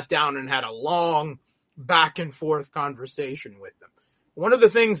 He sat down and had a long back and forth conversation with them. One of the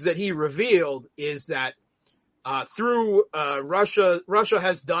things that he revealed is that through Russia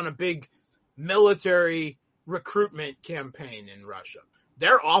has done a big military recruitment campaign in Russia.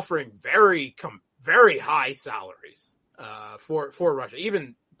 They're offering very high salaries for Russia,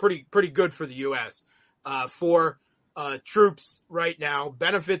 even pretty good for the U.S. For troops right now,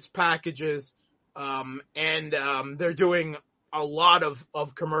 benefits packages, and they're doing a lot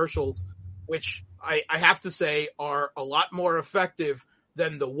of commercials, which I have to say are a lot more effective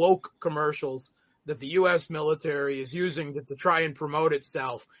than the woke commercials that the U.S. military is using to try and promote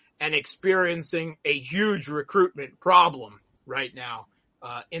itself, and experiencing a huge recruitment problem right now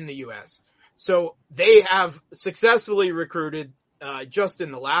in the U.S. So they have successfully recruited just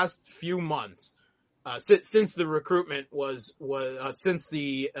in the last few months, since the recruitment was since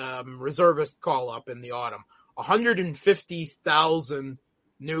the reservist call up in the autumn, 150,000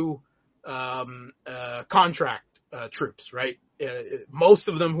 new contract troops, right? Most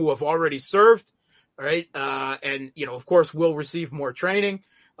of them who have already served, right? And, of course, will receive more training,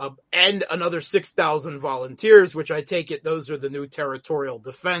 and another 6,000 volunteers, which I take it those are the new territorial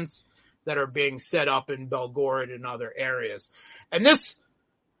defense that are being set up in Belgorod and other areas. And this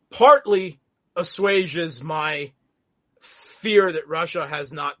partly assuages my fear that Russia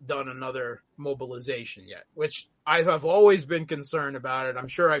has not done another mobilization yet, which I have always been concerned about it. I'm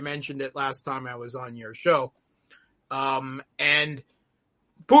sure I mentioned it last time I was on your show. And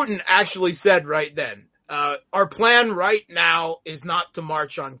Putin actually said right then, our plan right now is not to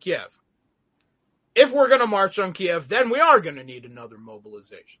march on Kiev. If we're going to march on Kiev, then we are going to need another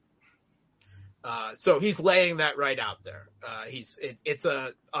mobilization. So he's laying that right out there. It's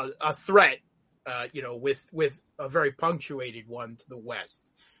a threat, with a very punctuated one to the West.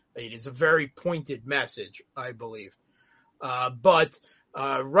 It is a very pointed message, I believe. But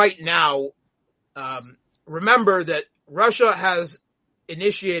right now, remember that Russia has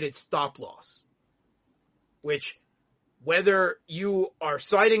initiated stop loss, which, whether you are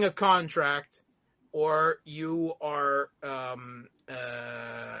signing a contract or you are,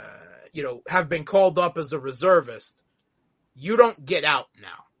 have been called up as a reservist, you don't get out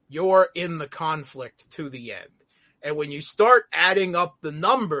now. You're in the conflict to the end. And when you start adding up the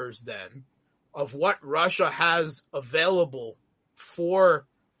numbers then of what Russia has available for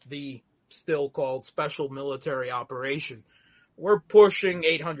the still called special military operation, we're pushing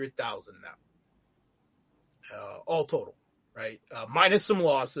 800,000 now. All total, right? Minus some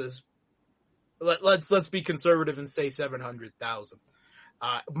losses. Let's be conservative and say 700,000.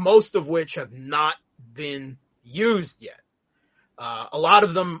 Most of which have not been used yet. A lot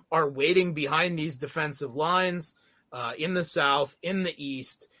of them are waiting behind these defensive lines, in the south, in the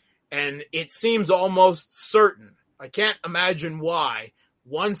east, and it seems almost certain. I can't imagine why,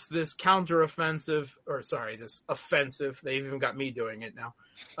 once this offensive, they've even got me doing it now,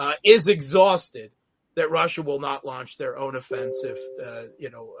 is exhausted, that Russia will not launch their own offensive,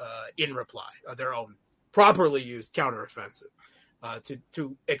 in reply, their own properly used counteroffensive,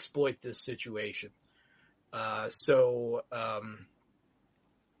 to exploit this situation.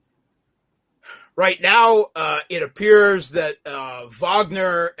 Right now, it appears that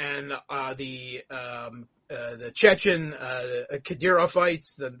Wagner and the Chechen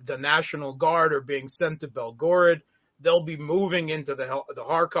Kadyrovites, the National Guard, are being sent to Belgorod. They'll be moving into the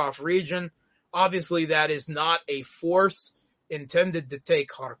Kharkov region. Obviously, that is not a force intended to take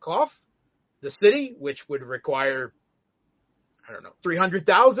Kharkov, the city, which would require,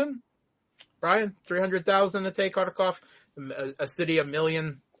 300,000, Brian? 300,000 to take Kharkov, a city, a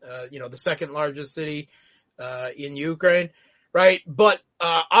million, the second largest city in Ukraine, right? But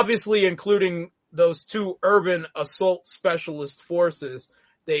obviously, including those two urban assault specialist forces,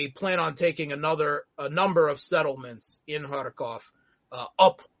 they plan on taking a number of settlements in Kharkov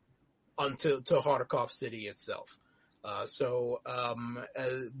up onto Kharkov city itself.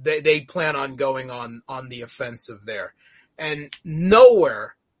 They plan on going on the offensive there. And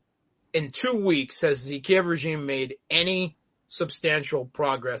nowhere in 2 weeks has the Kiev regime made any substantial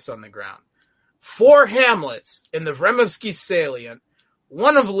progress on the ground. 4 hamlets in the Vremovsky salient,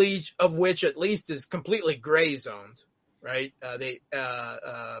 one of which at least is completely gray zoned, right?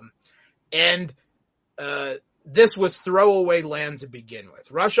 This was throwaway land to begin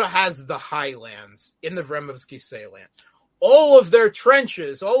with. Russia has the highlands in the Vremovsky salient. All of their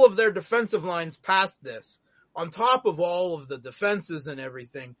trenches, all of their defensive lines past this, on top of all of the defenses and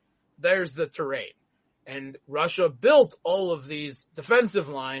everything, there's the terrain. And Russia built all of these defensive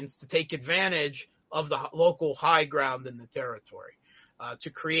lines to take advantage of the local high ground in the territory, to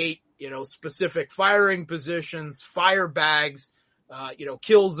create, specific firing positions, fire bags,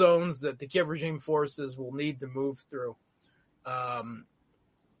 kill zones that the Kiev regime forces will need to move through.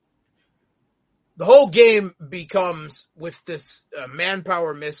 The whole game becomes, with this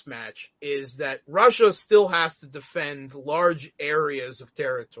manpower mismatch, is that Russia still has to defend large areas of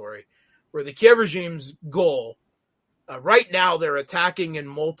territory where the Kiev regime's goal, right now they're attacking in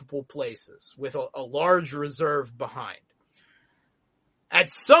multiple places with a large reserve behind. At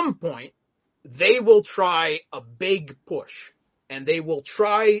some point, they will try a big push, and they will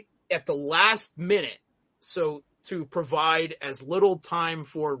try at the last minute to provide as little time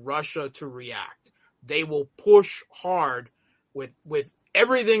for Russia to react. They will push hard with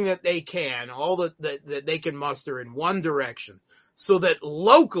everything that they can, all that they can muster in one direction, so that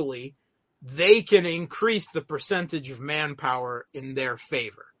locally they can increase the percentage of manpower in their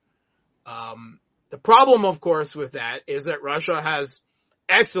favor. The problem, of course, with that is that Russia has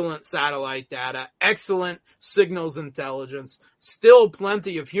excellent satellite data, excellent signals intelligence, still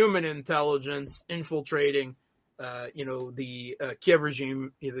plenty of human intelligence infiltrating, the Kiev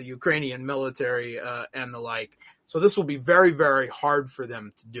regime, the Ukrainian military, and the like. So this will be very, very hard for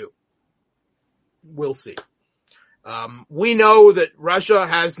them to do. We'll see. We know that Russia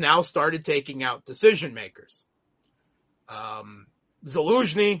has now started taking out decision makers.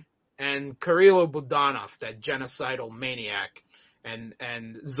 Zaluzhny and Kirill Budanov, that genocidal maniac. And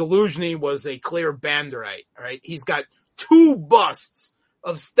Zaluzhny was a clear Banderite, right? He's got 2 busts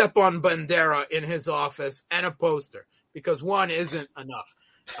of Stepan Bandera in his office and a poster, because one isn't enough.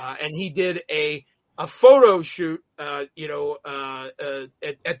 And he did a photo shoot, at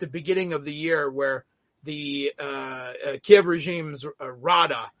the beginning of the year, where the Kiev regime's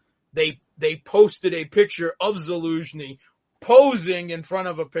Rada, they posted a picture of Zaluzhny posing in front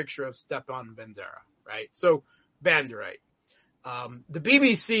of a picture of Stepan Bandera, right? So, Banderite. The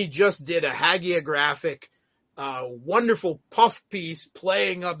BBC just did a hagiographic, wonderful puff piece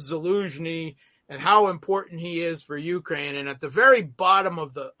playing up Zaluzhny and how important he is for Ukraine. And at the very bottom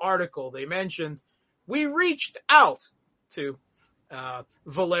of the article, they mentioned, we reached out to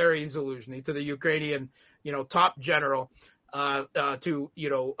Valery Zaluzhny, to the Ukrainian, top general, for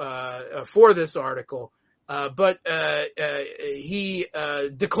this article. But he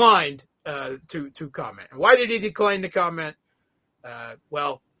declined to comment. Why did he decline to comment?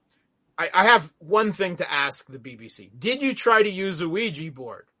 Well, I have one thing to ask the BBC. Did you try to use a Ouija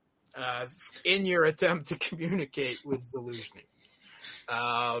board in your attempt to communicate with Zaluzhny?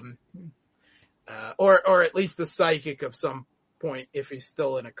 Or at least a psychic of some point if he's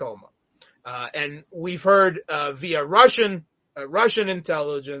still in a coma. And we've heard via Russian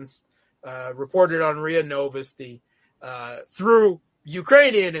intelligence, reported on RIA Novosti, through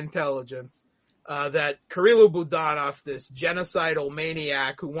Ukrainian intelligence, that Kirill Budanov, this genocidal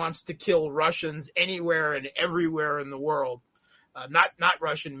maniac who wants to kill Russians anywhere and everywhere in the world, not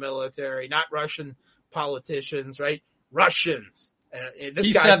Russian military, not Russian politicians, right? Russians.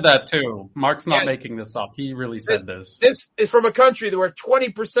 He said that too. Mark's not making this up. He really said this. This is from a country where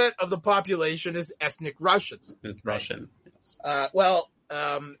 20% of the population is ethnic Russian. Is Russian. Yes.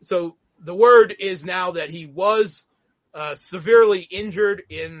 So the word is now that he was severely injured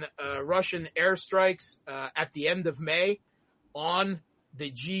in Russian airstrikes at the end of May on the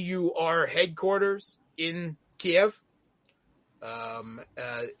GUR headquarters in Kiev.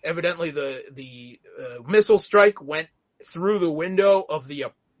 Evidently, the missile strike went through the window of the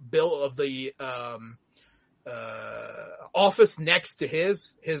office next to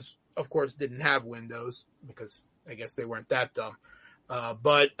his. His, of course, didn't have windows because I guess they weren't that dumb.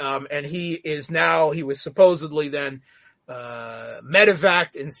 And he was supposedly then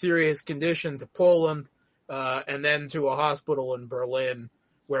medevaced in serious condition to Poland, and then to a hospital in Berlin,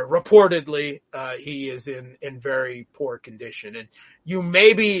 where reportedly he is in very poor condition. And you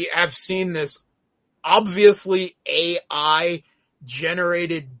maybe have seen this obviously AI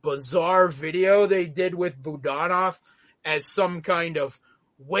generated bizarre video they did with Budanov as some kind of,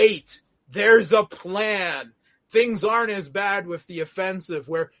 wait, there's a plan. Things aren't as bad with the offensive,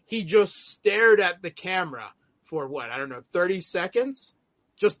 where he just stared at the camera for 30 seconds?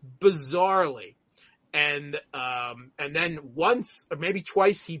 Just bizarrely. And then once or maybe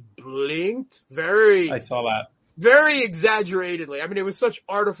twice he blinked I saw that. Very exaggeratedly. I mean, it was such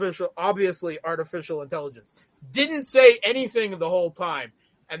obviously artificial intelligence. Didn't say anything the whole time.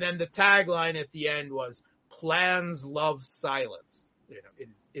 And then the tagline at the end was, plans love silence,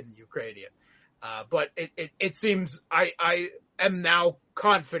 in Ukrainian. But it seems, I am now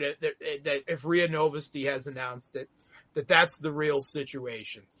confident that if RIA Novosti has announced it, that's the real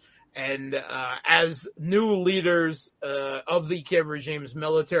situation. And as new leaders of the Kiev regime's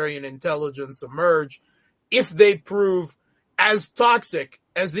military and intelligence emerge, if they prove as toxic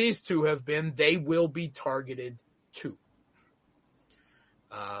as these two have been, they will be targeted too.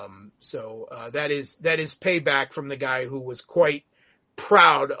 So that is payback from the guy who was quite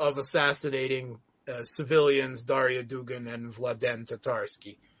proud of assassinating civilians, Daria Dugin and Vladen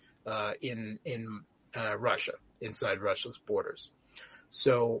Tatarsky, in Russia, inside Russia's borders.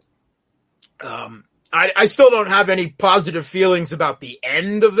 So I still don't have any positive feelings about the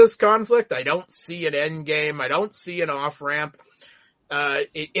end of this conflict. I don't see an end game. I don't see an off ramp.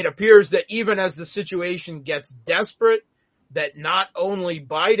 It appears that even as the situation gets desperate, that not only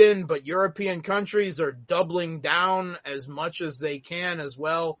Biden, but European countries are doubling down as much as they can as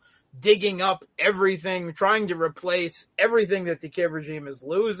well, digging up everything, trying to replace everything that the Kiev regime is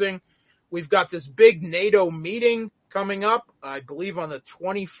losing. We've got this big NATO meeting coming up, I believe on the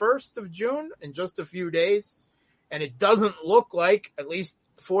 21st of June, in just a few days. And it doesn't look like, at least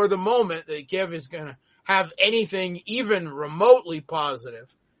for the moment, that Kiev is going to have anything even remotely positive.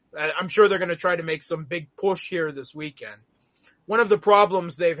 I'm sure they're going to try to make some big push here this weekend. One of the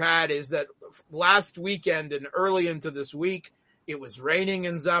problems they've had is that last weekend and early into this week, it was raining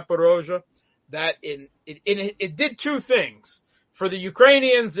in Zaporozhye. That it did two things. For the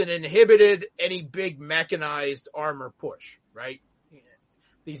Ukrainians, it inhibited any big mechanized armor push, right?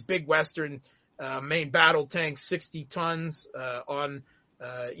 These big Western main battle tanks, 60 tons on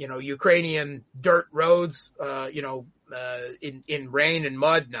Ukrainian dirt roads, in rain and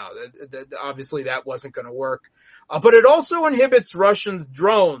mud. No, obviously that wasn't going to work. But it also inhibits Russian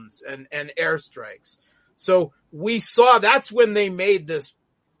drones and airstrikes. So we saw that's when they made this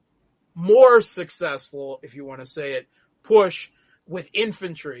more successful, if you want to say it, push with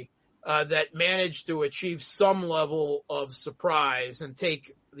infantry that managed to achieve some level of surprise and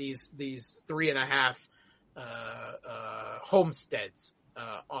take these 3.5 homesteads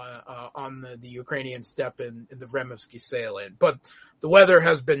on the Ukrainian steppe in the Vremivsky salient. But the weather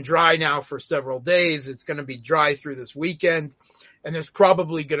has been dry now for several days. It's going to be dry through this weekend, and there's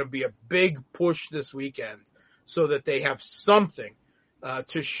probably going to be a big push this weekend so that they have something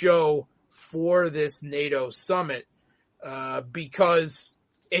to show for this NATO summit, because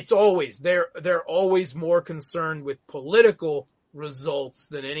it's always they're always more concerned with political results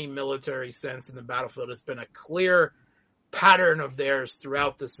than any military sense in the battlefield. It's been a clear pattern of theirs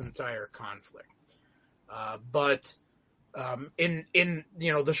throughout this entire conflict. But in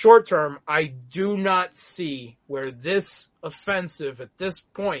the short term, I do not see where this offensive at this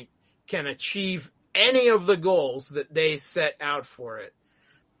point can achieve any of the goals that they set out for it.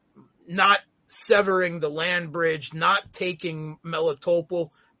 Not severing the land bridge, not taking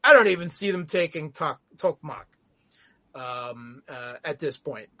Melitopol. I don't even see them taking Tokmak at this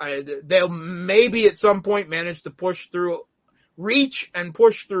point. They'll maybe at some point manage to reach and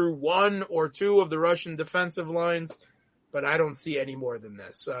push through one or two of the Russian defensive lines, but I don't see any more than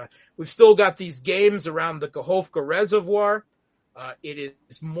this. We've still got these games around the Kakhovka Reservoir. It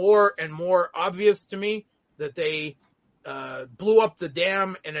is more and more obvious to me that they blew up the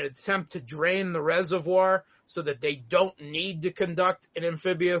dam in an attempt to drain the reservoir so that they don't need to conduct an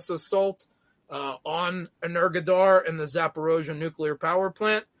amphibious assault on Energodar and the Zaporozhye nuclear power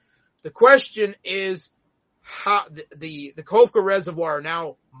plant. The question is, how the Kakhovka Reservoir are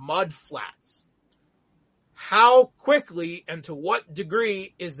now mud flats. How quickly and to what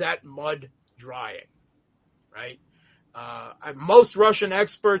degree is that mud drying, right? Most Russian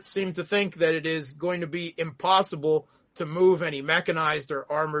experts seem to think that it is going to be impossible to move any mechanized or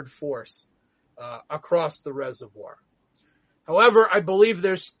armored force across the reservoir. However, I believe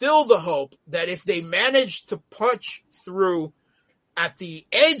there's still the hope that if they manage to punch through at the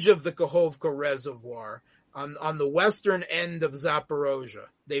edge of the Kakhovka Reservoir on the western end of Zaporozhye,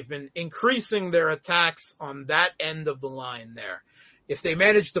 they've been increasing their attacks on that end of the line there. If they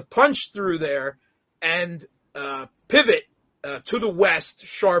manage to punch through there and pivot to the west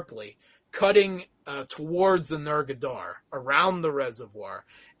sharply, cutting towards Energodar, around the reservoir,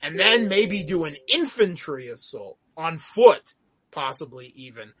 and then maybe do an infantry assault on foot, possibly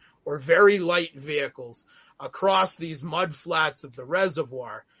even, or very light vehicles across these mud flats of the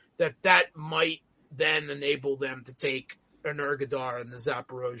reservoir, that might then enable them to take Energodar and the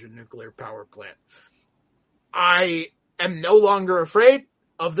Zaporozhye nuclear power plant. I am no longer afraid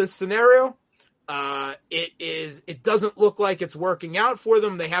of this scenario. It doesn't look like it's working out for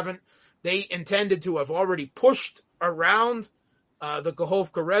them. They intended to have already pushed around the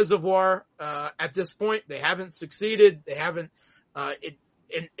Kakhovka Reservoir at this point. They haven't succeeded. They haven't.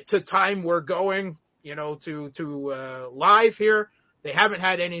 To time we're going, to live here. They haven't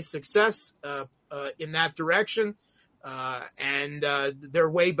had any success in that direction, and they're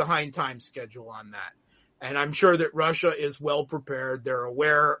way behind time schedule on that. And I'm sure that Russia is well prepared. They're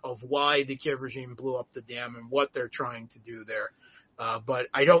aware of why the Kiev regime blew up the dam and what they're trying to do there. But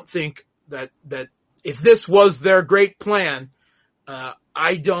I don't think that if this was their great plan,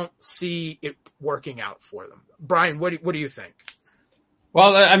 I don't see it working out for them. Brian, what do you think?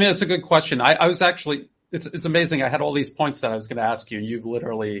 Well, I mean, it's a good question. I was actually, it's amazing. I had all these points that I was going to ask you, and you've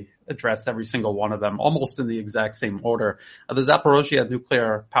literally addressed every single one of them, almost in the exact same order. The Zaporozhye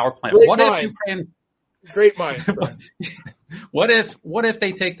nuclear power plant. Great What minds. if Ukraine? Great minds, Brian. What if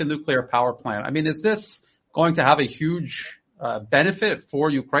they take the nuclear power plant? I mean, is this going to have a huge benefit for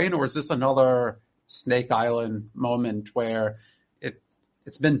Ukraine, or is this another Snake Island moment where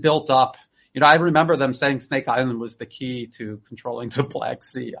it's been built up? You know, I remember them saying Snake Island was the key to controlling the Black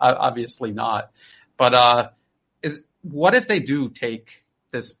Sea. Obviously not. But what if they do take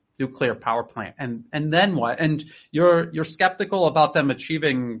this nuclear power plant, and then what? And you're skeptical about them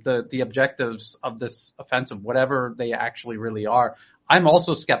achieving the objectives of this offensive, whatever they actually really are. I'm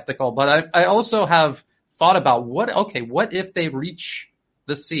also skeptical, but I also have thought about what if they reach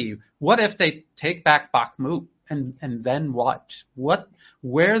the sea? What if they take back Bakhmut? And then what?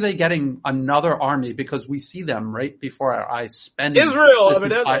 Where are they getting another army? Because we see them right before our eyes spending Israel,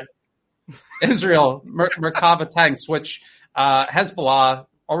 evidently. Israel, Merkava tanks, which Hezbollah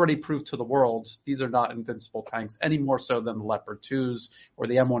already proved to the world these are not invincible tanks, any more so than the Leopard 2s or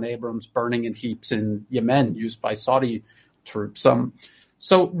the M1 Abrams burning in heaps in Yemen used by Saudi troops.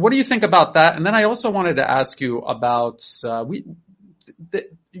 So what do you think about that? And then I also wanted to ask you about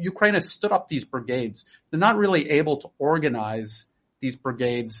Ukraine has stood up these brigades. They're not really able to organize these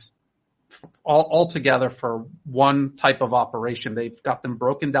brigades all together for one type of operation. They've got them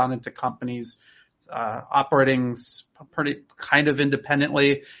broken down into companies, operating pretty kind of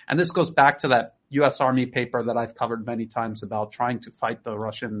independently. And this goes back to that U.S. Army paper that I've covered many times about trying to fight the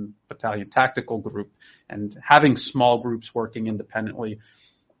Russian battalion tactical group and having small groups working independently.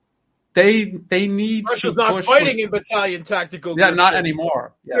 They need Russia's to not fighting in battalion tactical groups. Yeah, not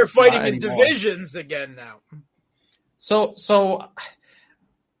anymore. Yeah, they're fighting in divisions again now. So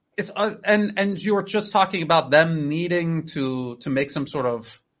it's and you were just talking about them needing to make some sort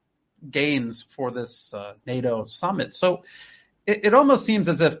of gains for this NATO summit. So it almost seems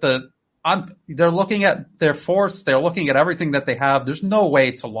as if they're looking at their force, they're looking at everything that they have. There's no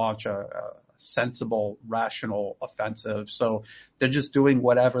way to launch a sensible, rational offensive. So they're just doing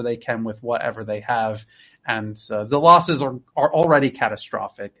whatever they can with whatever they have. And the losses are already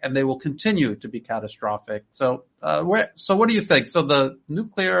catastrophic, and they will continue to be catastrophic. So what do you think? So the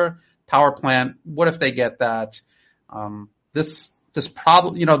nuclear power plant, what if they get that? This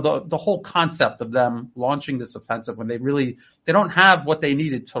problem, the whole concept of them launching this offensive when they don't have what they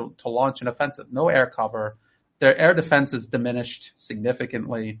needed to launch an offensive. No air cover. Their air defense is diminished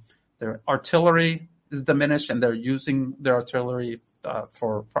significantly. Their artillery is diminished, and they're using their artillery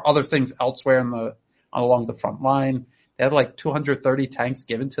for other things elsewhere along the front line. They had like 230 tanks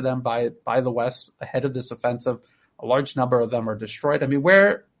given to them by the West ahead of this offensive. A large number of them are destroyed. I mean,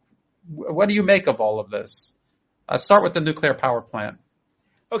 what do you make of all of this? Start with the nuclear power plant.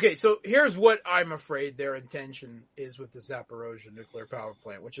 Okay, so here's what I'm afraid their intention is with the Zaporozhye nuclear power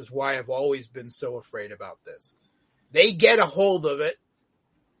plant, which is why I've always been so afraid about this. They get a hold of it,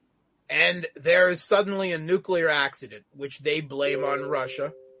 and there is suddenly a nuclear accident, which they blame on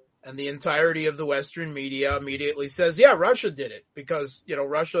Russia. And the entirety of the Western media immediately says, yeah, Russia did it because,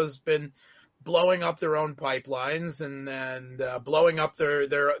 Russia's been blowing up their own pipelines and blowing up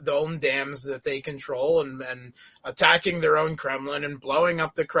their own dams that they control and attacking their own Kremlin and blowing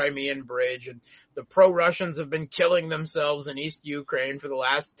up the Crimean Bridge. And the pro-Russians have been killing themselves in East Ukraine for the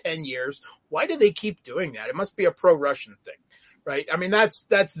last 10 years. Why do they keep doing that? It must be a pro-Russian thing, right? I mean, that's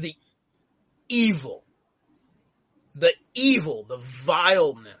the evil, the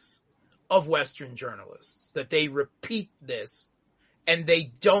vileness of Western journalists, that they repeat this and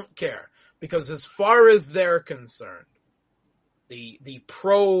they don't care. Because as far as they're concerned, the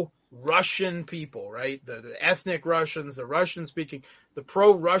pro-Russian people, right, the ethnic Russians, the Russian-speaking, the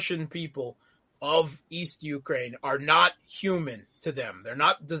pro-Russian people of East Ukraine are not human to them. They're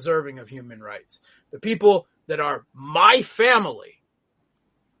not deserving of human rights. The people that are my family,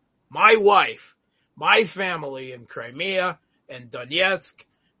 my wife, my family in Crimea and Donetsk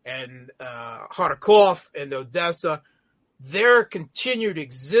and Kharkov and Odessa, their continued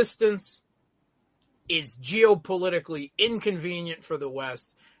existence is geopolitically inconvenient for the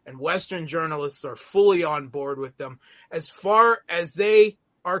West, and Western journalists are fully on board with them. As far as they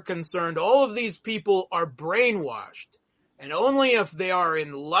are concerned, all of these people are brainwashed And only if they are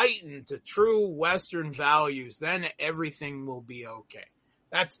enlightened to true Western values, then everything will be okay.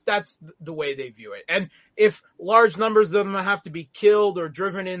 That's the way they view it. And if large numbers of them have to be killed or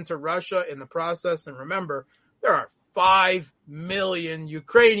driven into Russia in the process, and remember, there are 5 million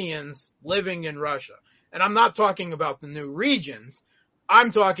Ukrainians living in Russia. And I'm not talking about the new regions.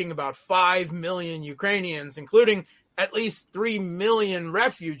 I'm talking about 5 million Ukrainians, including at least 3 million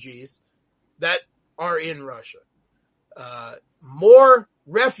refugees that are in Russia. More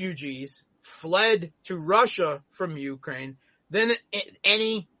refugees fled to Russia from Ukraine than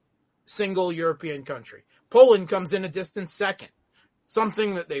any single European country. Poland comes in a distant second,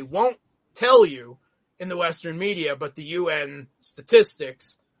 something that they won't tell you in the Western media, but the UN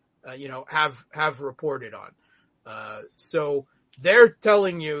statistics, have reported on. So they're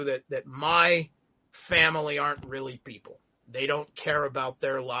telling you that my family aren't really people. They don't care about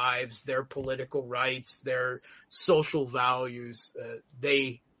their lives, their political rights, their social values.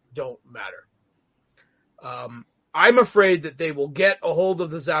 They don't matter. I'm afraid that they will get a hold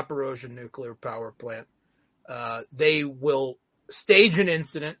of the Zaporozhye nuclear power plant. They will stage an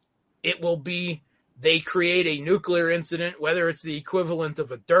incident. It will be they create a nuclear incident, whether it's the equivalent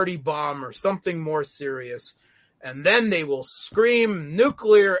of a dirty bomb or something more serious. And then they will scream,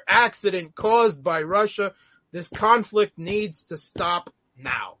 nuclear accident caused by Russia. This conflict needs to stop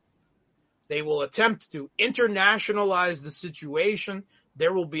now. They will attempt to internationalize the situation.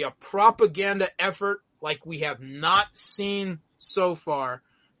 There will be a propaganda effort like we have not seen so far.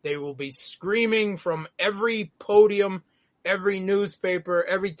 They will be screaming from every podium, every newspaper,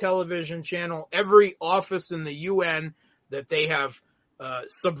 every television channel, every office in the UN that they have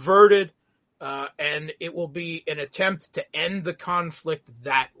subverted, and it will be an attempt to end the conflict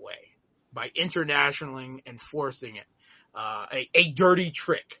that way by internationaling and forcing it. A dirty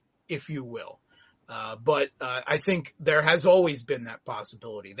trick, if you will. But I think there has always been that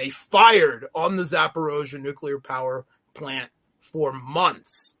possibility. They fired on the Zaporozhye nuclear power plant for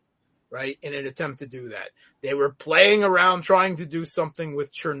months, right, in an attempt to do that. They were playing around trying to do something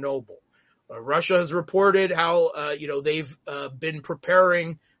with Chernobyl. Russia has reported how, they've been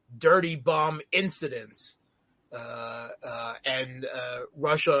preparing dirty bomb incidents. And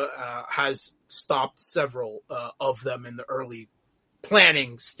Russia has stopped several of them in the early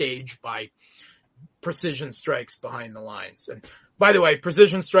planning stage by precision strikes behind the lines. And by the way,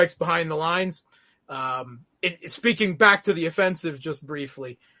 precision strikes behind the lines, speaking back to the offensive just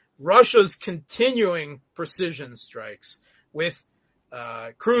briefly, Russia's continuing precision strikes with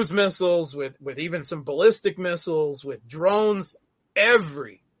cruise missiles, with even some ballistic missiles, with drones,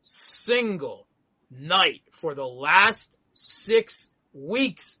 every single night for the last 6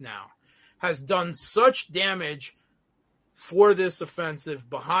 weeks now has done such damage for this offensive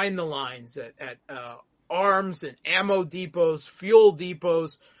behind the lines at arms and ammo depots, fuel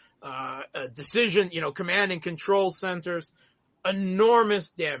depots, command and control centers, enormous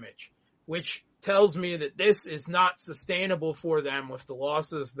damage, which tells me that this is not sustainable for them with the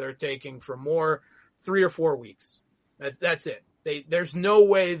losses they're taking for more 3 or 4 weeks. That's it. There's no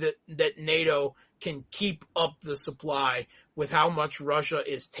way that NATO can keep up the supply with how much Russia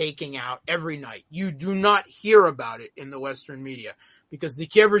is taking out every night. You do not hear about it in the Western media because the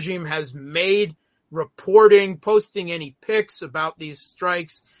Kiev regime has made reporting, posting any pics about these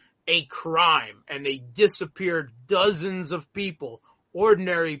strikes a crime, and they disappeared dozens of people,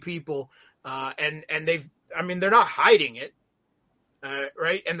 ordinary people, and they're not hiding it,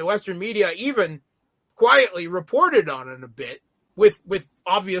 right? And the Western media even quietly reported on it a bit with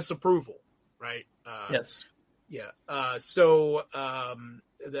obvious approval, right? Yes. Yeah. So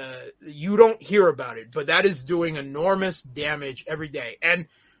you don't hear about it, but that is doing enormous damage every day. And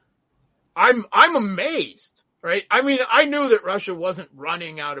I'm amazed, right? I mean, I knew that Russia wasn't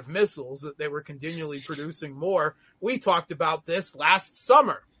running out of missiles, that they were continually producing more. We talked about this last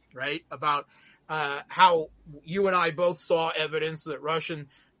summer, right? About how you and I both saw evidence that Russian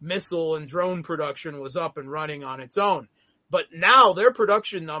missile and drone production was up and running on its own. But now their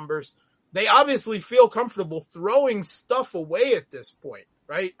production numbers, they obviously feel comfortable throwing stuff away at this point,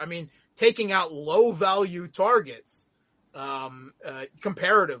 right? I mean, taking out low value targets,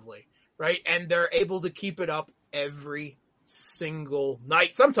 comparatively, right? And they're able to keep it up every single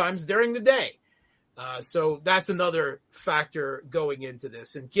night, sometimes during the day. So that's another factor going into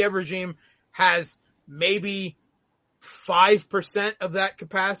this. And Kiev regime has maybe 5% of that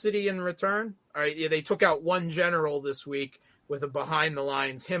capacity in return. All right, they took out one general this week with a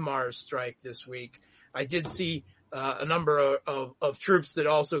behind-the-lines HIMARS strike this week. I did see a number of troops that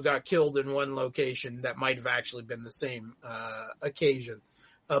also got killed in one location that might have actually been the same occasion.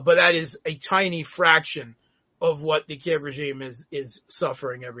 But that is a tiny fraction of what the Kiev regime is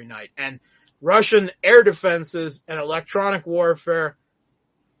suffering every night. And Russian air defenses and electronic warfare,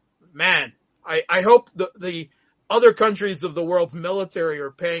 man, I hope the other countries of the world's military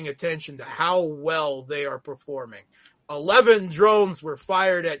are paying attention to how well they are performing. 11 drones were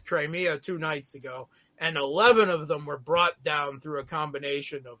fired at Crimea 2 nights ago, and 11 of them were brought down through a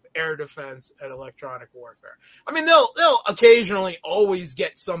combination of air defense and electronic warfare. I mean, they'll occasionally always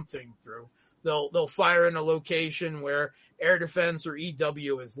get something through. They'll fire in a location where air defense or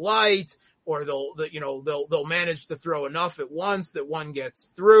EW is light, or they'll manage to throw enough at once that one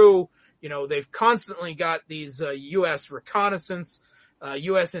gets through. They've constantly got these U.S.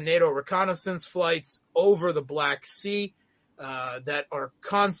 and NATO reconnaissance flights over the Black Sea that are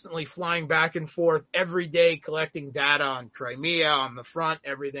constantly flying back and forth every day, collecting data on Crimea, on the front,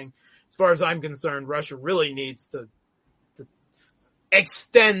 everything. As far as I'm concerned, Russia really needs to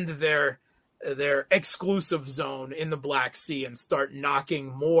extend their exclusive zone in the Black Sea and start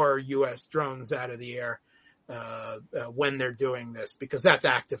knocking more U.S. drones out of the air when they're doing this, because that's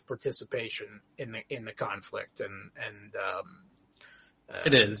active participation in the conflict.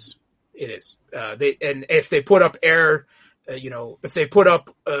 It is. If they put up air,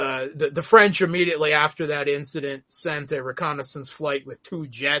 the French immediately after that incident sent a reconnaissance flight with 2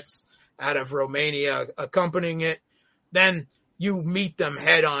 jets out of Romania accompanying it, then you meet them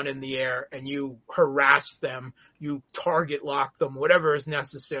head on in the air and you harass them, you target lock them, whatever is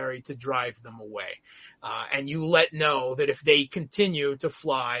necessary to drive them away. And you let know that if they continue to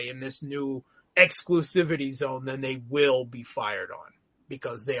fly in this new exclusivity zone, then they will be fired on,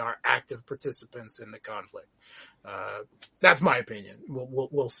 because they are active participants in the conflict. That's my opinion.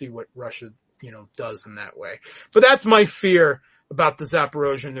 We'll see what Russia, does in that way. But that's my fear about the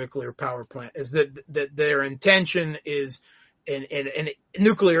Zaporozhye nuclear power plant, is that their intention is an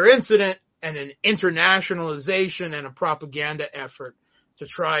nuclear incident and an internationalization and a propaganda effort to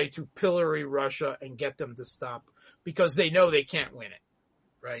try to pillory Russia and get them to stop, because they know they can't win it,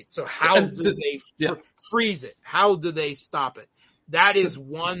 right? So how do they freeze it? How do they stop it? That is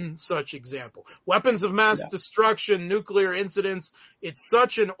one such example. Weapons of mass destruction, nuclear incidents, it's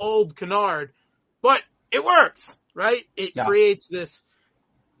such an old canard, but it works, right? It creates this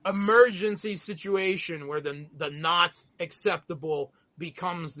emergency situation where the not acceptable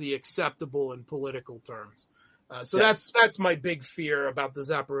becomes the acceptable in political terms. That's my big fear about the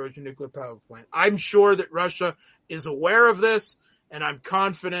Zaporozhye nuclear power plant. I'm sure that Russia is aware of this, and I'm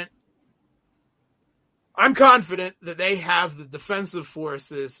confident that they have the defensive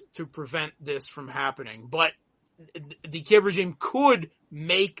forces to prevent this from happening. But the Kiev regime could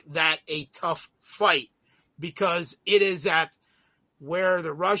make that a tough fight, because it is at where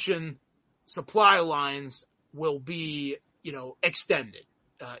the Russian supply lines will be, extended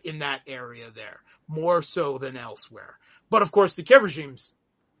in that area there, more so than elsewhere. But of course, the Kiev regime's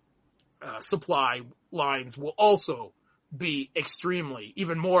supply lines will also be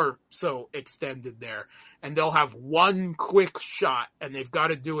even more so extended there. And they'll have one quick shot, and they've got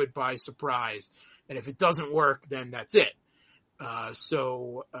to do it by surprise. And if it doesn't work, then that's it.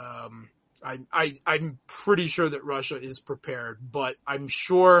 I'm pretty sure that Russia is prepared, but I'm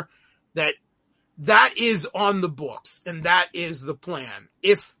sure that is on the books, and that is the plan.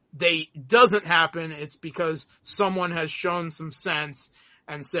 If they doesn't happen, it's because someone has shown some sense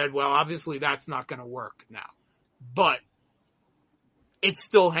and said, well, obviously that's not going to work now. But it's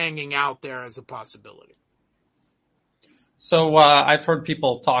still hanging out there as a possibility. So I've heard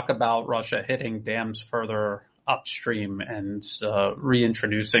people talk about Russia hitting dams further upstream and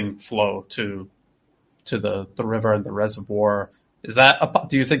reintroducing flow to the river and the reservoir.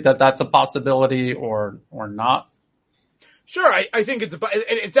 Do you think that that's a possibility or not? Sure, I think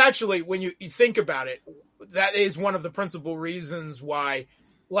it's actually, when you think about it, that is one of the principal reasons why,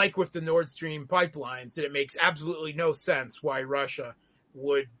 like with the Nord Stream pipelines, that it makes absolutely no sense why Russia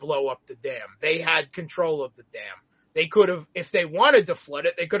would blow up the dam. They had control of the dam. They could have, if they wanted to flood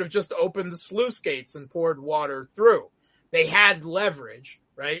it, they could have just opened the sluice gates and poured water through. They had leverage,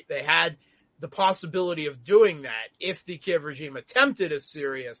 right? They had the possibility of doing that if the Kiev regime attempted a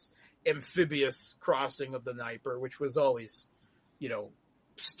serious amphibious crossing of the Dnieper, which was always,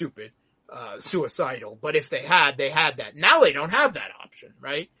 stupid, suicidal. But if they had that. Now they don't have that option,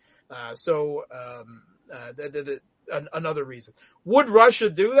 right? Another reason. Would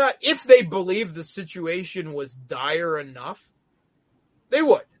Russia do that? If they believed the situation was dire enough, they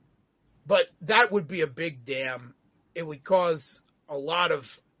would. But that would be a big dam. It would cause a lot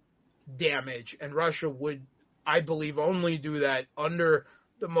of damage, and Russia would, I believe, only do that under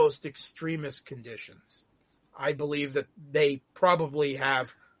the most extremist conditions. I believe that they probably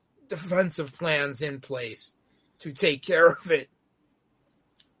have defensive plans in place to take care of it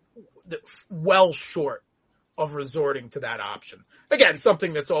well short of resorting to that option. Again,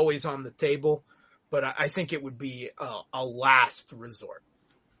 something that's always on the table, but I think it would be a last resort.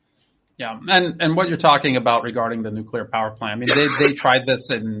 Yeah, and what you're talking about regarding the nuclear power plant, I mean, they tried this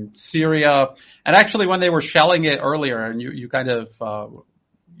in Syria, and actually when they were shelling it earlier, and you kind of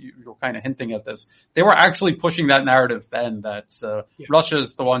you were kind of hinting at this, they were actually pushing that narrative then that Russia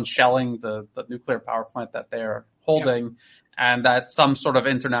is the one shelling the nuclear power plant that they're holding, and that some sort of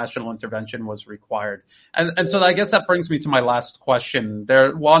international intervention was required. And so I guess that brings me to my last question.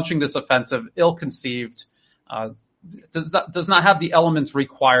 They're launching this offensive, ill-conceived, does not have the elements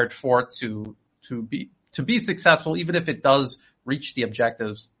required for it to be successful. Even if it does reach the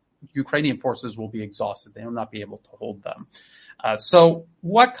objectives, Ukrainian forces will be exhausted. They will not be able to hold them. So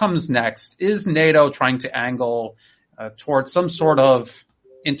what comes next? Is NATO trying to angle towards some sort of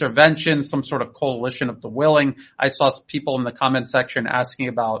intervention, some sort of coalition of the willing? I saw people in the comment section asking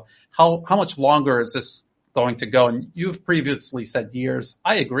about how much longer is this going to go? And you've previously said years.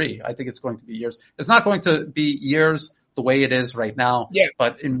 I agree. I think it's going to be years. It's not going to be years the way it is right now,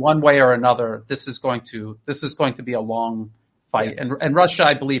 but in one way or another, this is going to be a long fight. And Russia,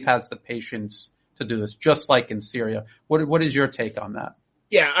 I believe, has the patience to do this, just like in Syria. What is your take on that?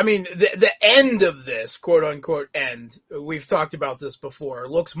 Yeah, I mean, the end of this, quote unquote end, we've talked about this before,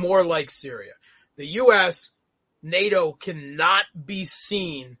 looks more like Syria. The U.S., NATO cannot be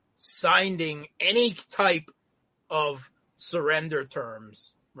seen signing any type of surrender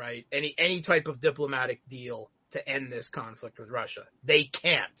terms, right? Any type of diplomatic deal to end this conflict with Russia. They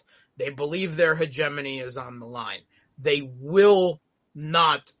can't. They believe their hegemony is on the line. They will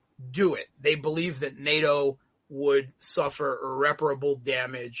not do it. They believe that NATO would suffer irreparable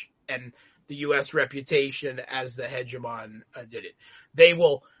damage and the U.S. reputation as the hegemon did it. They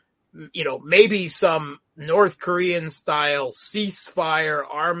will, maybe some North Korean style ceasefire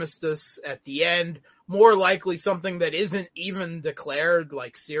armistice at the end, more likely something that isn't even declared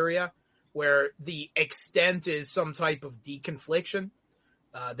like Syria, where the extent is some type of deconfliction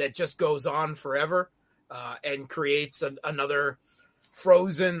that just goes on forever and creates another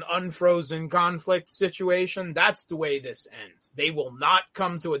frozen, unfrozen conflict situation. That's the way this ends. They will not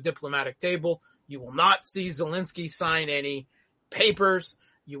come to a diplomatic table. You will not see Zelensky sign any papers.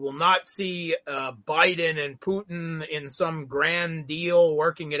 You will not see Biden and Putin in some grand deal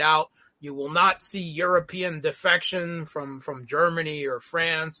working it out. You will not see European defection from Germany or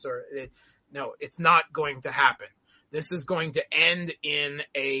France no, it's not going to happen. This is going to end in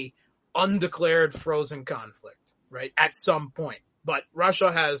a undeclared frozen conflict, right? At some point. But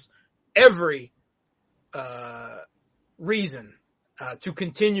Russia has every reason to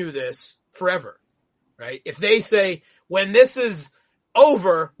continue this forever, right? If they say, when this is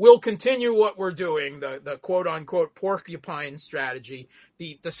over, we'll continue what we're doing, the quote-unquote porcupine strategy,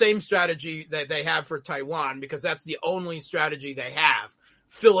 the same strategy that they have for Taiwan, because that's the only strategy they have.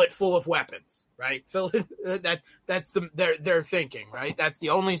 Fill it full of weapons, right? That's their thinking, right? That's the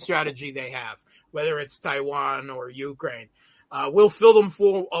only strategy they have, whether it's Taiwan or Ukraine. We'll fill them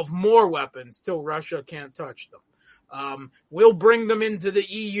full of more weapons till Russia can't touch them. We'll bring them into the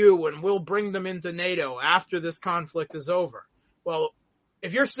EU and we'll bring them into NATO after this conflict is over. Well,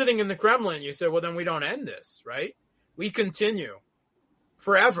 if you're sitting in the Kremlin, you say, well, then we don't end this, right? We continue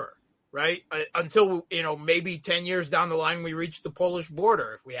forever, right? Until, maybe 10 years down the line, we reach the Polish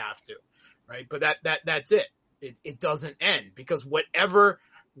border if we have to, right? But that's it. It doesn't end, because whatever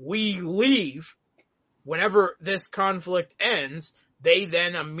we leave, whenever this conflict ends, they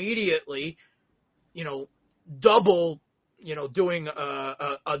then immediately, double, doing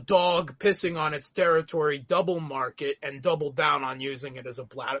a dog pissing on its territory, double market and double down on using it as a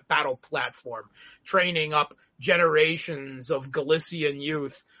battle platform, training up generations of Galician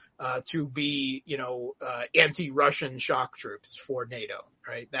youth to be, anti-Russian shock troops for NATO,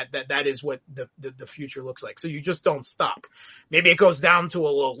 right? That is what the future looks like. So you just don't stop. Maybe it goes down to a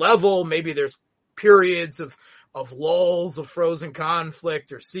low level. Maybe there's periods of lulls of frozen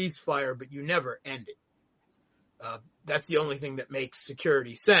conflict or ceasefire, but you never end it. That's the only thing that makes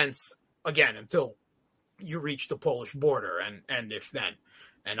security sense, again, until you reach the Polish border, and if then.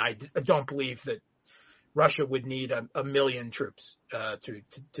 And I don't believe that Russia would need a million troops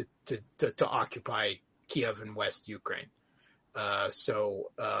to occupy Kiev and West Ukraine.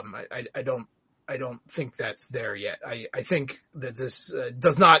 So I don't think that's there yet. I think that this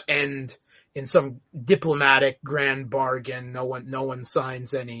does not end in some diplomatic grand bargain. No one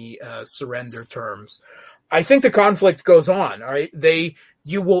signs any surrender terms. I think the conflict goes on. All right, they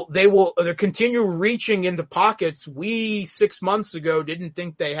will continue reaching into pockets we 6 months ago didn't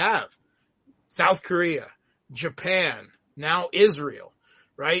think they have. South Korea, Japan, now Israel,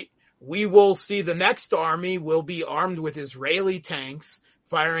 right? We will see the next army will be armed with Israeli tanks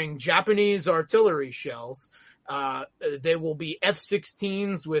firing Japanese artillery shells. They will be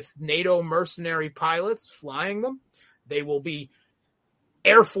F-16s with NATO mercenary pilots flying them. They will be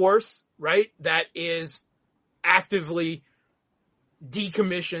Air Force, right? That is actively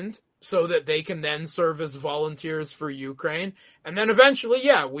decommissioned so that they can then serve as volunteers for Ukraine. And then eventually,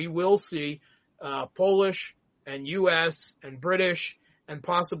 yeah, we will see Polish and U.S. and British and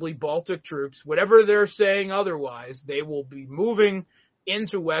possibly Baltic troops, whatever they're saying otherwise, they will be moving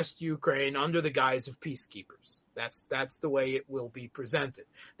into West Ukraine under the guise of peacekeepers. That's the way it will be presented.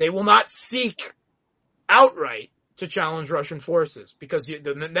 They will not seek outright to challenge Russian forces, because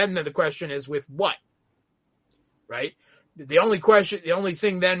then the question is with what, right? The only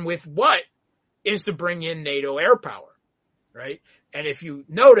thing then with what is to bring in NATO air power, right? And if you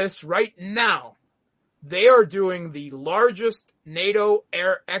notice right now, they are doing the largest NATO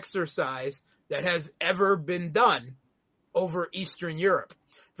air exercise that has ever been done over Eastern Europe,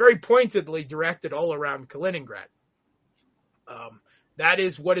 very pointedly directed all around Kaliningrad. That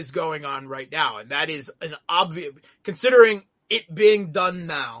is what is going on right now, and that is an obvious, considering it being done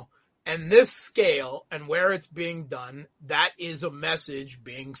now, and this scale and where it's being done, that is a message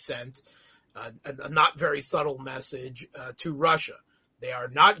being sent, a not very subtle message to Russia. They are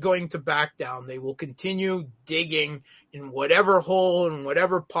not going to back down. They will continue digging in whatever hole and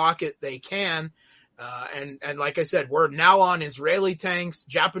whatever pocket they can. And like I said, we're now on Israeli tanks,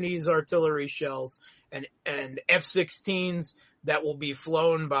 Japanese artillery shells, and F-16s that will be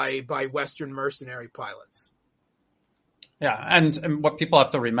flown by Western mercenary pilots. Yeah, and what people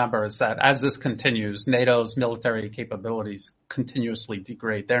have to remember is that as this continues, NATO's military capabilities continuously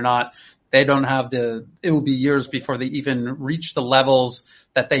degrade. They don't have it will be years before they even reach the levels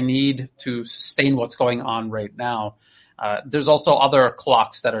that they need to sustain what's going on right now. There's also other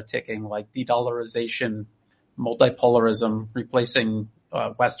clocks that are ticking, like de-dollarization, multipolarism, replacing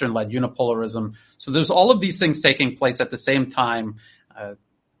Western-led unipolarism. So there's all of these things taking place at the same time.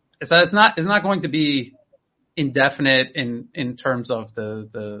 So it's not going to be indefinite in terms of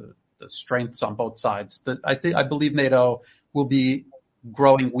the strengths on both sides. I believe NATO will be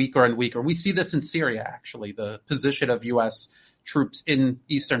growing weaker and weaker. We see this in Syria, actually. The position of U.S. troops in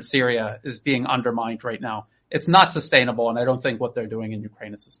eastern Syria is being undermined right now. It's not sustainable, and I don't think what they're doing in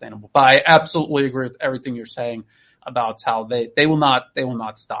Ukraine is sustainable. But I absolutely agree with everything you're saying about how they will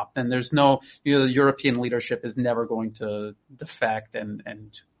not stop. And there's the European leadership is never going to defect and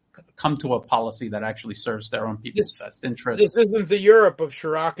come to a policy that actually serves their own people's best interests. This isn't the Europe of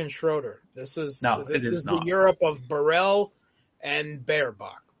Chirac and Schroeder. This is the Europe of Borrell and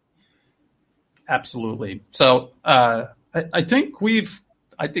Baerbock. Absolutely. So I think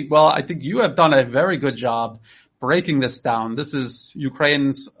you have done a very good job breaking this down. This is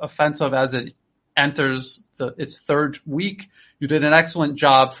Ukraine's offensive as it enters its third week. You did an excellent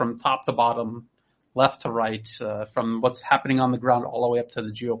job from top to bottom, left to right, from what's happening on the ground all the way up to the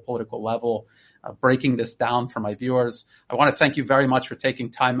geopolitical level, breaking this down for my viewers. I want to thank you very much for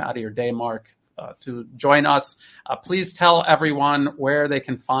taking time out of your day, Mark, to join us. Please tell everyone where they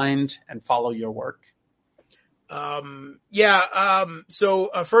can find and follow your work. So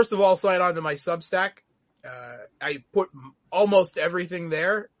first of all, sign on to my Substack. I put almost everything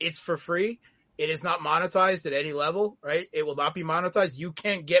there. It's for free. It is not monetized at any level, right? It will not be monetized. You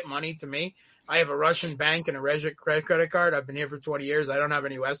can't get money to me. I have a Russian bank and a Rezhik credit card. I've been here for 20 years. I don't have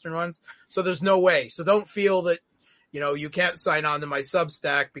any Western ones. So there's no way. So don't feel that, you can't sign on to my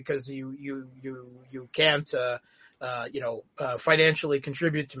Substack because you can't, financially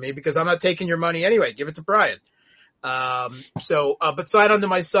contribute to me, because I'm not taking your money anyway. Give it to Brian. But sign on to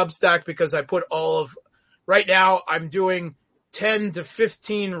my Substack, because I put right now I'm doing 10 to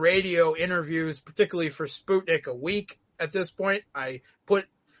 15 radio interviews, particularly for Sputnik, a week at this point. I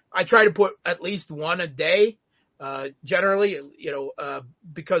try to put at least one a day, generally,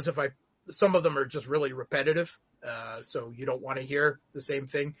 because some of them are just really repetitive. So you don't want to hear the same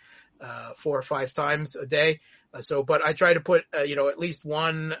thing, 4 or 5 times a day. But I try to put, at least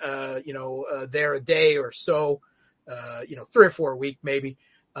one, there a day or so, 3 or 4 a week maybe.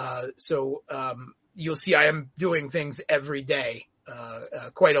 You'll see I am doing things every day,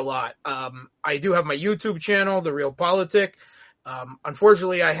 quite a lot. I do have my YouTube channel, The Real Politic.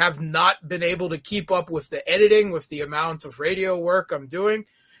 Unfortunately, I have not been able to keep up with the editing, with the amount of radio work I'm doing.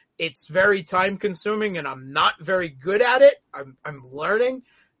 It's very time consuming and I'm not very good at it. I'm learning.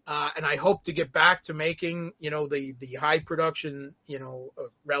 And I hope to get back to making, the high production,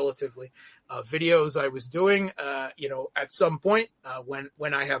 relatively, videos I was doing, at some point,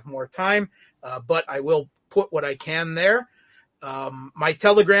 when I have more time. But I will put what I can there. My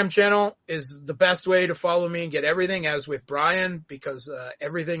Telegram channel is the best way to follow me and get everything, as with Brian, because,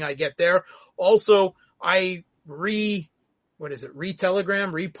 everything I get there. Also, I repost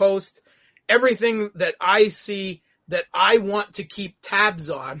everything that I see that I want to keep tabs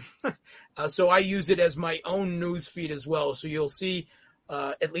on. So I use it as my own news feed as well. So you'll see,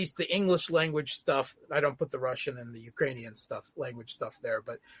 at least the English language stuff. I don't put the Russian and the Ukrainian language stuff there,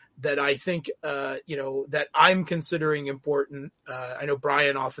 but that I think, that I'm considering important. I know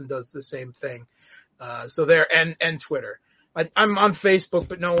Brian often does the same thing. So there, and Twitter. I'm on Facebook,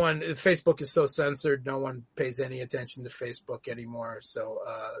 but Facebook is so censored. No one pays any attention to Facebook anymore. So,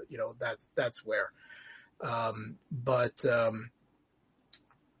 that's where.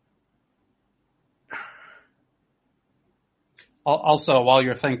 Also, while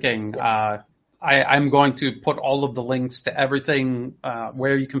you're thinking, I'm going to put all of the links to everything,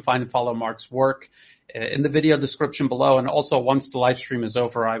 where you can find and follow Mark's work in the video description below. And also, once the live stream is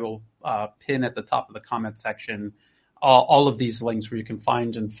over, I will, pin at the top of the comment section, all of these links where you can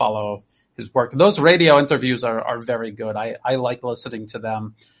find and follow his work. Those radio interviews are very good. I like listening to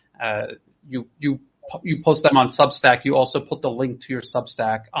them. You post them on Substack. You also put the link to your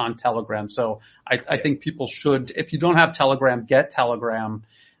Substack on Telegram. So I think people should, if you don't have Telegram, get Telegram.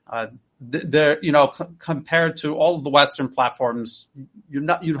 Compared to all of the Western platforms,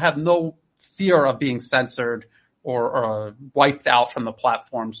 you have no fear of being censored or wiped out from the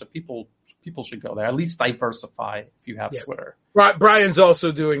platform. So people should go there. At least diversify if you have Twitter. Brian's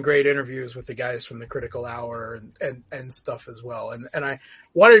also doing great interviews with the guys from the Critical Hour and stuff as well. And I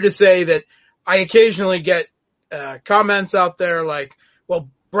wanted to say that I occasionally get comments out there like, well,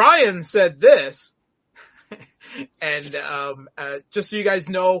 Brian said this. And just so you guys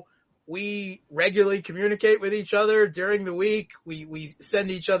know, we regularly communicate with each other during the week. We send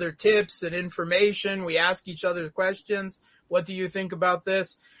each other tips and information. We ask each other questions. What do you think about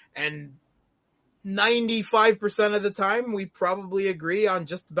this? And 95% of the time, we probably agree on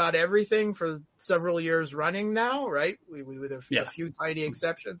just about everything for several years running now, right? We with a few tiny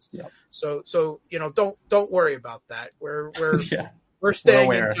exceptions. Yeah. So don't worry about that. We're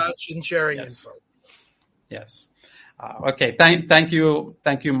staying in touch and sharing info. Yes. Okay. Thank you,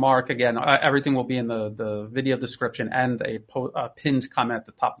 Mark. Again, everything will be in the video description and a pinned comment at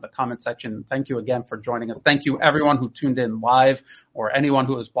the top of the comment section. Thank you again for joining us. Thank you everyone who tuned in live or anyone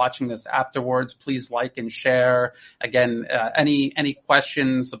who is watching this afterwards. Please like and share. Again, any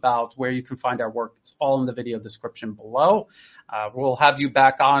questions about where you can find our work, it's all in the video description below. We'll have you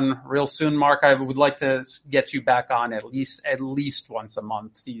back on real soon, Mark. I would like to get you back on at least once a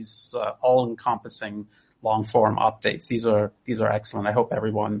month. These all-encompassing long form updates. These are excellent. I hope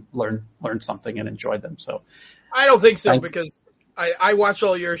everyone learned something and enjoyed them. So I don't think so, because I watch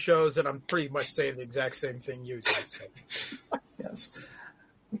all your shows and I'm pretty much saying the exact same thing you do. So. Yes.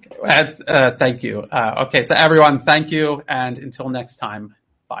 Okay. Thank you. Okay. So everyone, thank you. And until next time,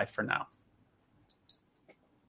 bye for now.